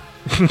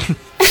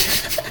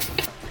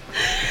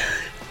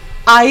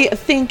I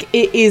think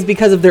it is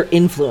because of their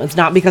influence,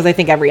 not because I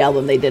think every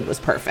album they did was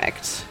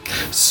perfect.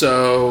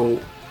 So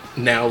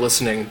now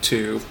listening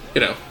to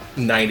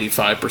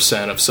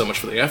 95% of So Much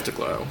for the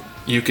Afterglow,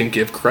 you can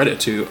give credit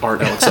to Art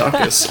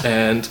Alexakis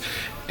and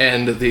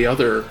the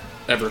other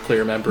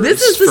Everclear members.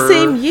 This is the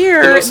same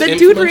year that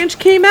Dude Ranch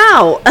came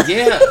out.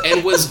 Yeah,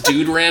 and was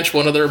Dude Ranch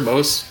one of their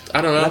most,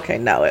 I don't know. Okay,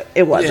 no,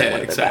 it wasn't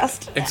one of their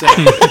best.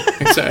 Exactly.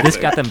 This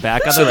got them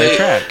back on the right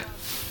track.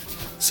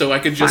 So I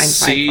could just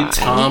see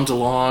Tom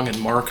DeLonge and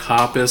Mark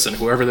Hoppus and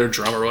whoever their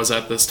drummer was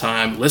at this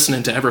time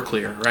listening to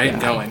Everclear, right? Yeah,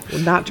 and going,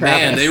 not Travis.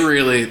 Man,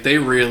 they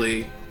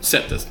really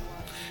set this.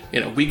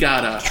 We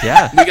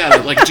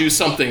gotta like do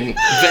something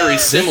very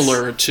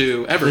similar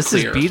to Everclear. This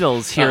is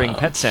Beatles hearing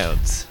Pet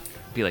Sounds.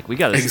 Be like, we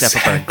gotta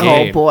step up our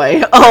game. Oh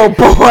boy!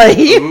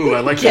 Ooh,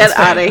 I like Get that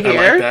out of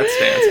here!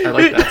 I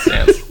like that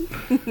stance.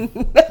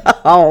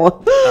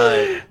 Oh,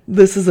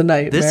 this is a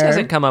nightmare. This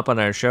hasn't come up on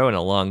our show in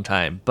a long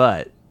time,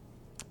 but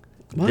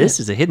this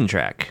is a hidden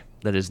track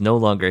that is no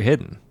longer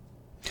hidden.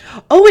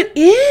 Oh, it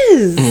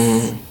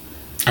is.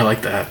 I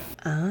like that.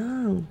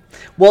 Oh,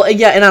 well,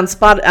 yeah, and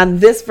on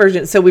this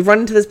version, so we've run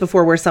into this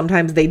before where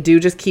sometimes they do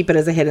just keep it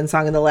as a hidden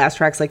song and the last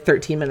track's like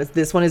 13 minutes.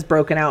 This one is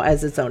broken out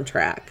as its own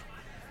track.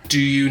 Do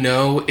you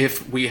know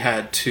if we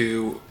had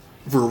to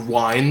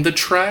rewind the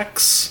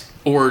tracks,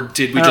 or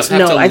did we just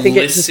have to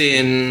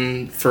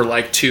listen for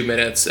like 2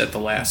 minutes at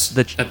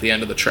the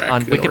end of the track?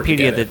 On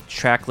Wikipedia, the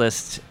track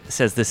list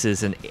says this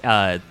is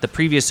the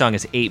previous song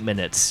is 8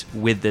 minutes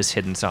with this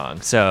hidden song.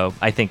 So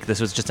I think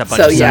this was just a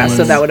bunch of silence.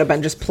 So that would have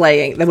been just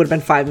playing. That would have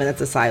been 5 minutes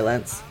of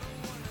silence.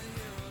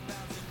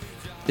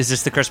 Is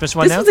this the Christmas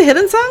one now? This was a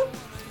hidden song?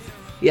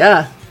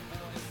 Yeah.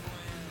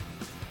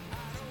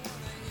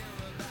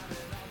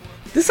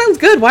 This sounds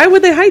good. Why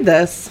would they hide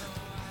this?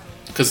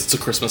 Because it's a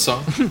Christmas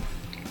song.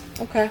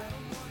 Okay.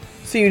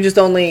 So you just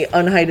only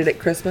unhide it at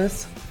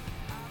Christmas?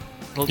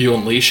 You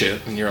unleash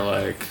it, and you're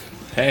like,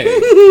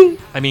 hey.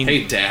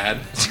 Hey, Dad,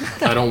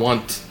 I don't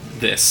want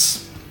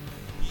this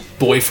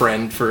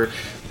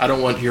I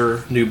don't want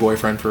your new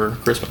boyfriend for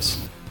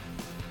Christmas.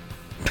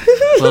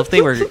 Well, if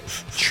they were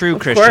true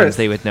Christians,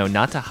 they would know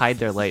not to hide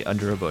their light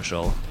under a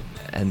bushel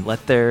and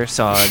let their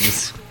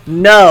songs...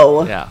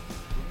 No. Yeah.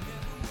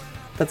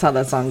 That's how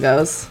that song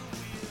goes.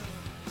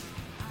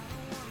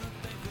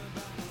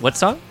 What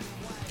song?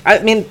 I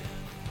mean,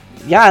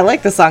 yeah, I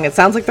like the song. It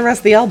sounds like the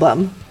rest of the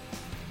album.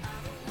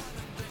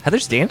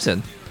 Heather's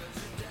dancing.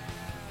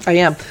 I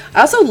am.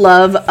 I also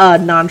love a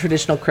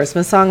non-traditional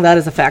Christmas song. That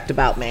is a fact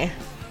about me.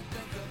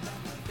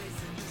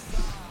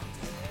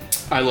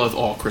 I love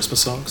all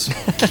Christmas songs.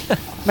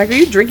 Mike, are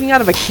you drinking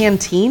out of a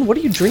canteen? What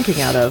are you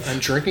drinking out of? I'm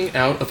drinking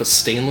out of a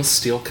stainless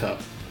steel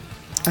cup.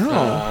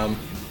 Oh.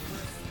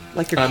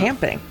 Like you're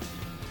camping.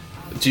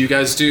 Do you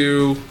guys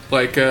do,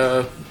 like,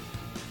 do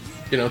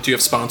you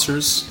have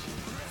sponsors?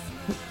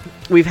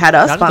 We've had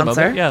a Not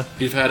sponsor. Moment, yeah.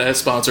 You've had a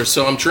sponsor.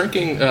 So I'm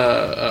drinking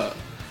a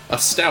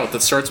stout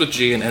that starts with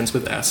G and ends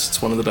with S.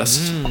 It's one of the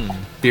best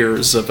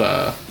beers of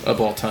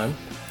all time.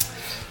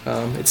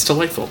 It's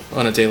delightful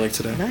on a day like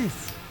today.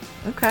 Nice.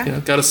 Okay.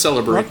 Got to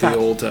celebrate the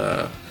old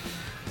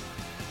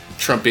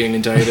Trump being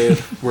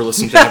indicted. We're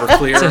listening to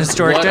Everclear. It's a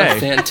historic day. What a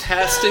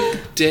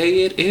fantastic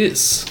day it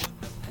is.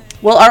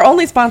 Well, our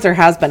only sponsor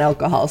has been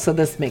alcohol, so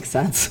this makes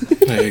sense.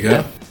 There you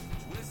go.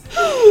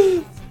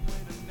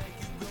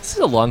 This is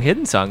a long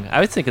hidden song.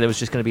 I was thinking it was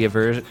just going to be a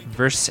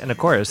verse and a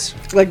chorus.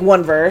 Like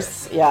one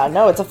verse. Yeah,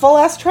 no, it's a full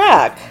ass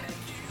track.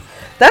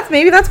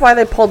 Maybe that's why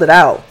they pulled it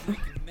out.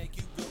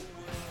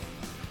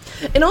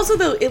 And also,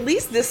 though, at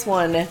least this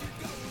one, I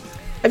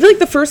feel like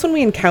the first one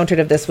we encountered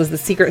of this was the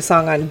secret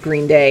song on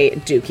Green Day,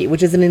 Dookie,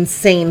 which is an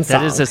insane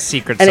song. That is a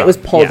secret song. And it was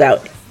pulled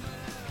out.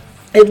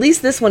 At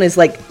least this one is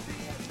like,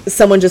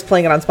 someone just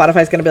playing it on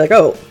Spotify is going to be like,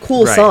 oh,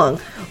 cool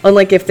song.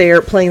 Unlike if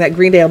they're playing that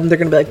Green Day album, they're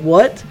going to be like,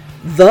 what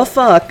the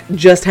fuck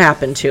just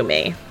happened to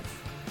me?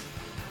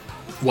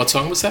 What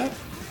song was that?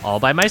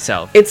 All by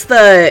Myself. It's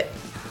the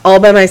All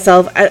by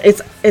Myself.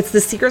 It's the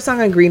secret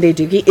song on Green Day,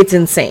 Dookie. It's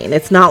insane.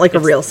 It's not like a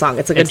real song.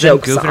 It's like a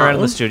joke song. It's goofing around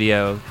in the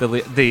studio.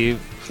 The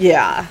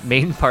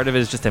main part of it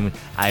is just him.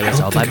 I was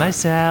all by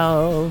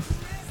myself.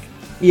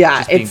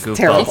 Yeah, it's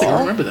terrible. I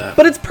remember that.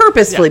 But it's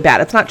purposefully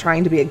bad. It's not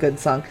trying to be a good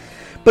song.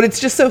 But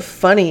it's just so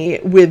funny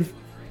with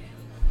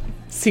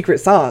secret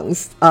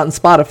songs on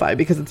Spotify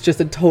because it's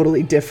just a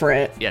totally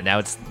different. Yeah,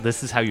 now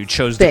this is how you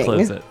chose thing. to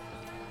close it.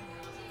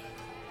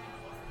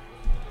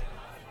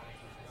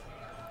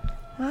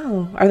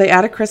 Wow. Are they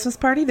at a Christmas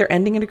party? They're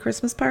ending at a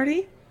Christmas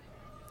party?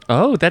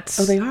 Oh,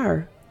 they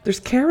are. There's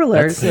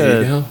carolers.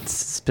 That's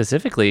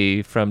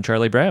specifically from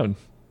Charlie Brown.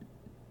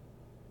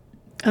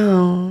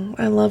 Oh,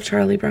 I love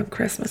Charlie Brown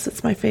Christmas.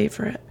 It's my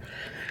favorite.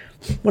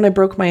 When I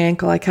broke my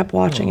ankle, I kept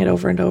watching it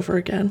over and over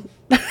again.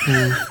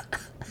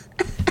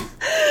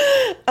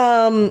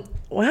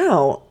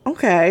 Wow.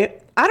 Okay.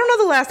 I don't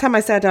know the last time I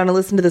sat down and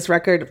listened to this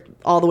record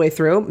all the way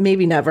through.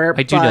 Maybe never.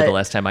 I do know the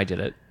last time I did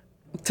it.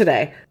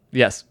 Today.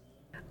 Yes.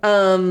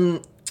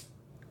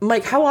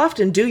 Mike, how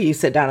often do you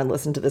sit down and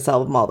listen to this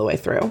album all the way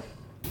through?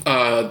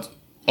 A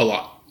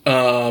lot.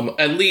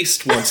 At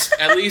least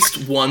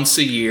once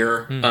a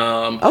year.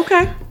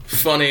 Okay.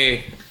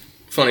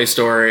 Funny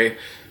story.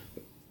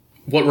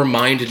 What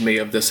reminded me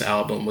of this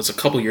album was a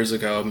couple years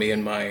ago, me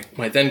and my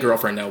then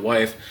girlfriend, now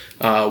wife,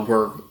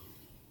 were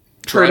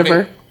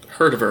driving.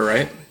 Heard of her,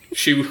 right?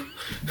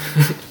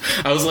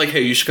 I was like,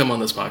 hey, you should come on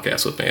this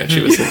podcast with me. And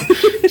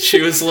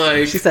she was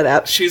like, she's like,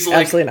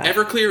 absolutely not.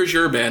 Everclear is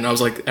your band. And I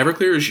was like,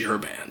 Everclear is your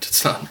band.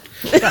 It's not,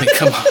 I mean,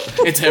 come on.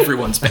 It's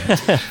everyone's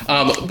band.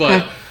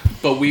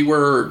 But we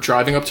were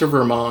driving up to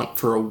Vermont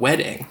for a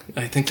wedding.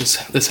 I think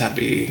this had to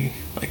be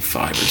like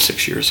 5 or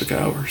 6 years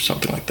ago or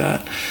something like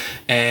that.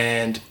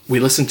 And we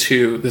listened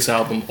to this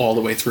album all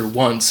the way through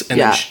once. And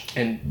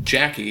and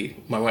Jackie,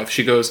 my wife,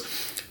 she goes,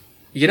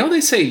 you know, they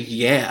say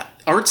yeah.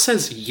 Art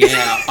says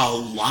yeah a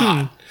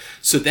lot.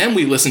 So then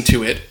we listened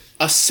to it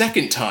a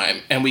second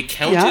time, and we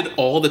counted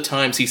all the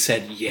times he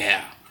said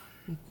yeah.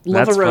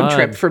 Love a road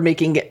trip for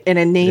making it in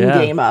a name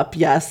game up.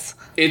 Yes.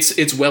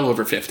 It's well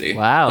over 50.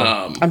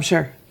 Wow. I'm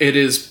sure. It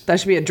is. That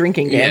should be a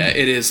drinking game. Yeah,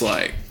 it is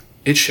like,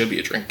 it should be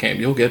a drink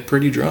game. You'll get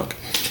pretty drunk.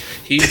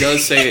 He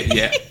does say it,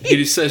 yeah.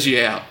 He says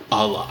yeah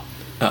a lot.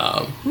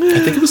 I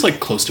think it was like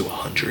close to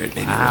 100,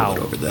 maybe a little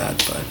bit over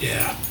that, but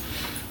yeah.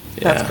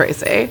 That's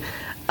crazy.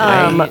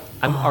 I'm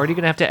already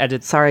going to have to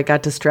edit. Sorry, I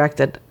got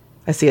distracted.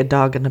 I see a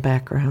dog in the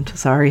background.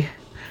 Sorry.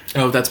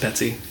 Oh, that's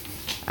Betsy.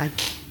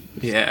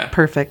 Yeah.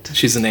 Perfect.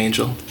 She's an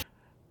angel.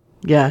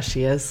 Yeah,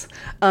 she is.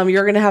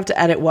 You're going to have to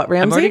edit what,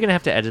 Ramsey? I'm already going to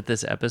have to edit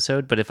this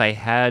episode, but if I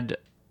had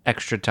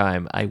extra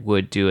time, I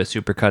would do a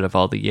supercut of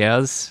all the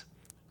years.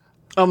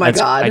 Oh my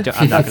God.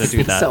 I'm not going to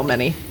do that. So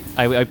many.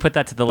 I put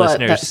that to the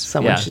listeners.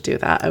 Someone should do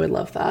that. I would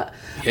love that.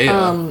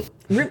 Yeah.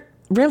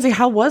 Ramsey,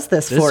 how was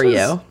this for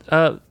you?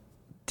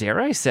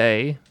 Dare I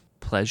say,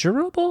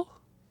 pleasurable?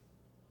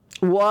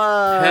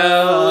 Whoa.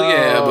 Hell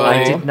yeah, buddy.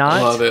 I did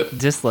not Love it.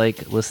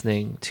 dislike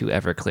listening to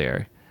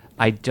Everclear.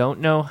 I don't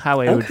know how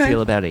I would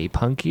feel about a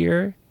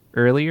punkier,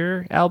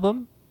 earlier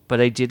album,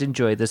 but I did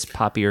enjoy this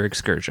poppier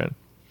excursion.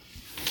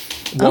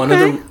 One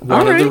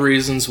of the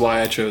reasons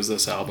why I chose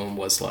this album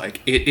was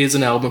like, it is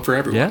an album for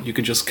everyone. Yeah. You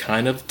can just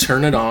kind of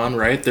turn it on,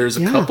 right? There's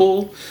a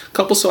couple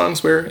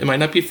songs where it might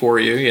not be for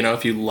you, you know,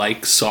 if you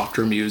like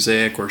softer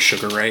music or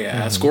Sugar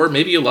Ray-esque, or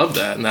maybe you love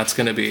that and that's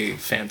going to be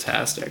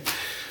fantastic.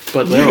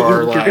 But there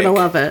are like, you're going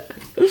to love it.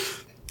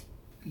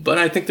 But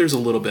I think there's a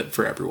little bit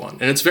for everyone,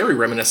 and it's very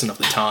reminiscent of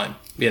the time,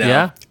 you know?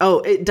 Yeah. Oh,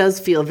 it does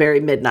feel very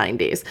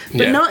mid-90s,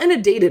 but not in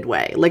a dated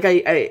way. Like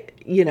I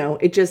you know,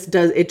 it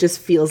just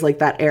feels like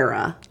that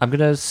era. I'm going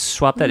to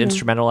swap that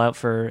instrumental out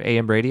for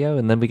AM radio,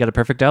 and then we got a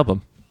perfect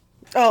album.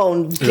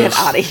 Oh, get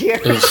out of here.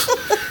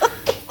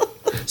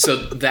 So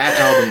that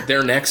album,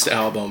 their next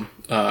album,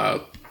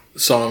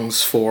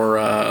 Songs for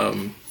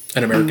an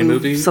American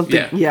Movie,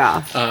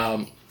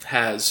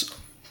 has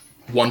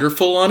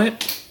Wonderful on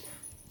it,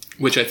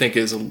 which I think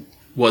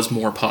was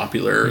more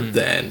popular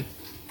than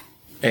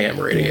AM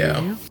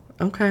radio.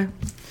 Okay.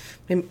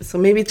 So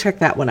maybe check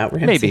that one out,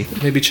 Ramsey.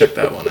 Maybe check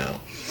that one out.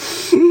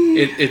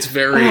 It's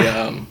very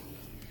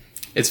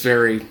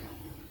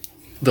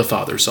the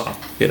Father song,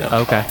 you know.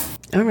 Okay.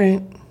 All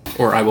right.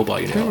 Or I Will Buy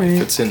You New Life.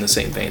 It's in the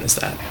same vein as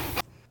that.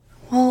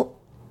 Well,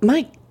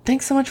 Mike,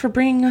 thanks so much for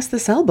bringing us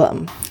this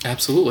album.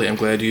 Absolutely. I'm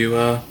glad you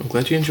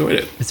enjoyed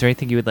it. Is there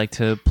anything you would like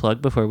to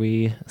plug before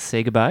we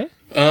say goodbye?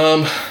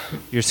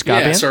 Your ska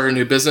band? I started a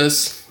new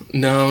business.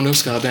 No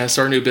ska band. I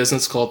started a new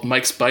business called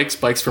Mike's Bikes,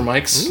 Bikes for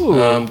Mikes.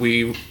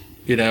 We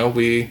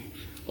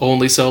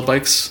only sell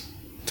bikes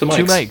to Mikes.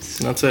 To Mikes.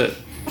 And that's it.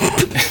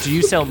 Do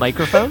you sell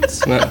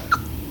microphones? No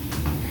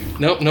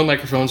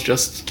microphones,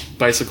 just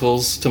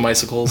bicycles to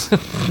bicycles.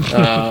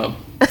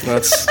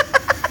 That's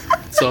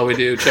all we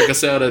do. Check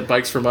us out at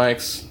Bikes for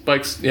Mikes.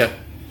 Bikes for,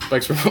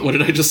 what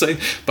did I just say?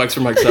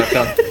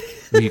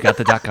 Bikesformikes.com. You got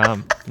the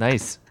 .com.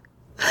 Nice.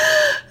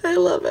 I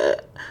love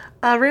it.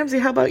 Ramsey,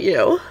 how about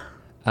you?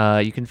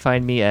 You can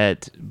find me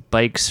at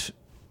Bikes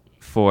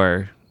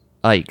for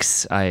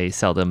Ikes. I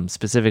sell them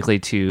specifically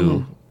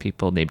to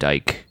people named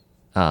Ike.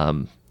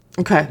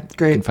 Okay,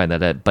 great. You can find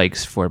that at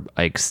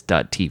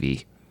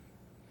bikesforikes.tv.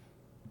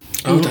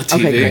 Oh, .tv.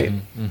 Okay, great.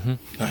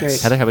 Nice. Great.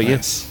 Heather, how about you?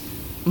 Nice.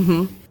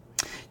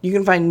 You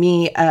can find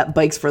me at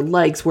Bikes for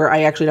Likes, where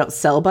I actually don't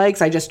sell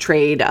bikes. I just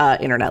trade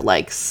internet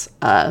likes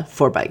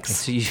for bikes.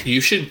 So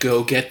you should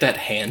go get that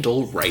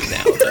handle right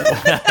now,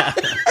 though.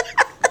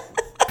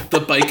 The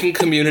biking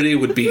community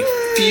would be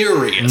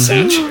furious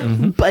at you.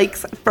 Mm-hmm.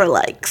 Bikes for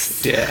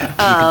Likes. Yeah. You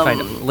can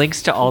find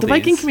links to all the these.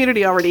 biking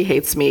community already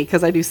hates me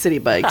because I do city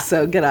bikes,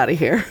 so get out of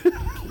here.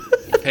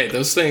 Hey,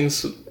 those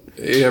things,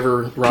 you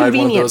ever ride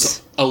one of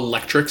those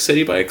electric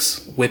city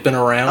bikes whipping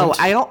around? Oh,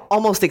 I don't,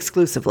 almost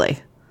exclusively.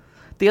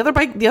 The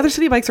other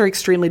city bikes are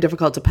extremely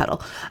difficult to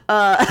pedal.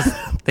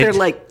 They're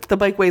like, the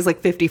bike weighs like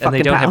 50 fucking pounds.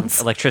 And they don't have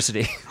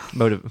electricity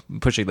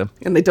pushing them.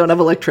 And they don't have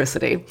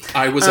electricity.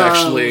 I was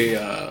actually,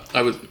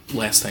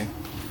 last thing.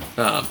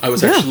 I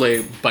was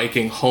actually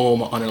biking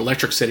home on an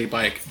electric city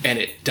bike, and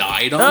it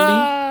died on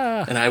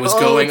me. And I was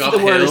going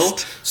uphill,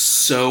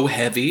 so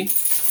heavy,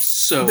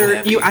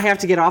 heavy. I have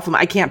to get off them.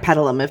 I can't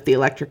pedal them if the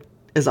electric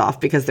is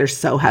off because they're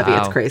so heavy.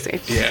 Wow. It's crazy.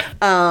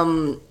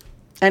 Yeah.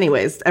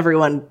 Anyways,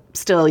 everyone,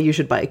 still, you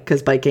should bike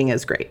because biking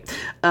is great. You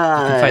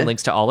can find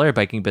links to all our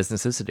biking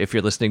businesses at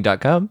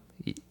ifyou'relistening.com.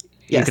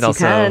 Yes, you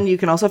can. You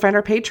can also find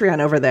our Patreon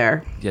over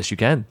there. Yes, you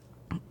can.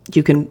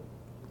 You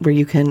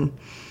can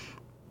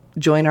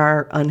join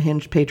our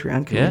unhinged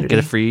Patreon community.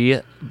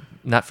 Yeah,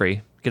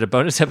 get a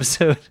bonus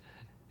episode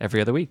every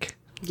other week.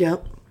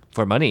 Yep.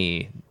 For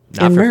money,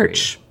 not and for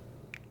merch. Free.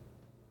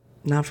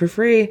 Not for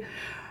free.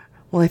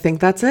 Well, I think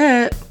that's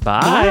it.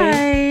 Bye.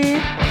 Bye.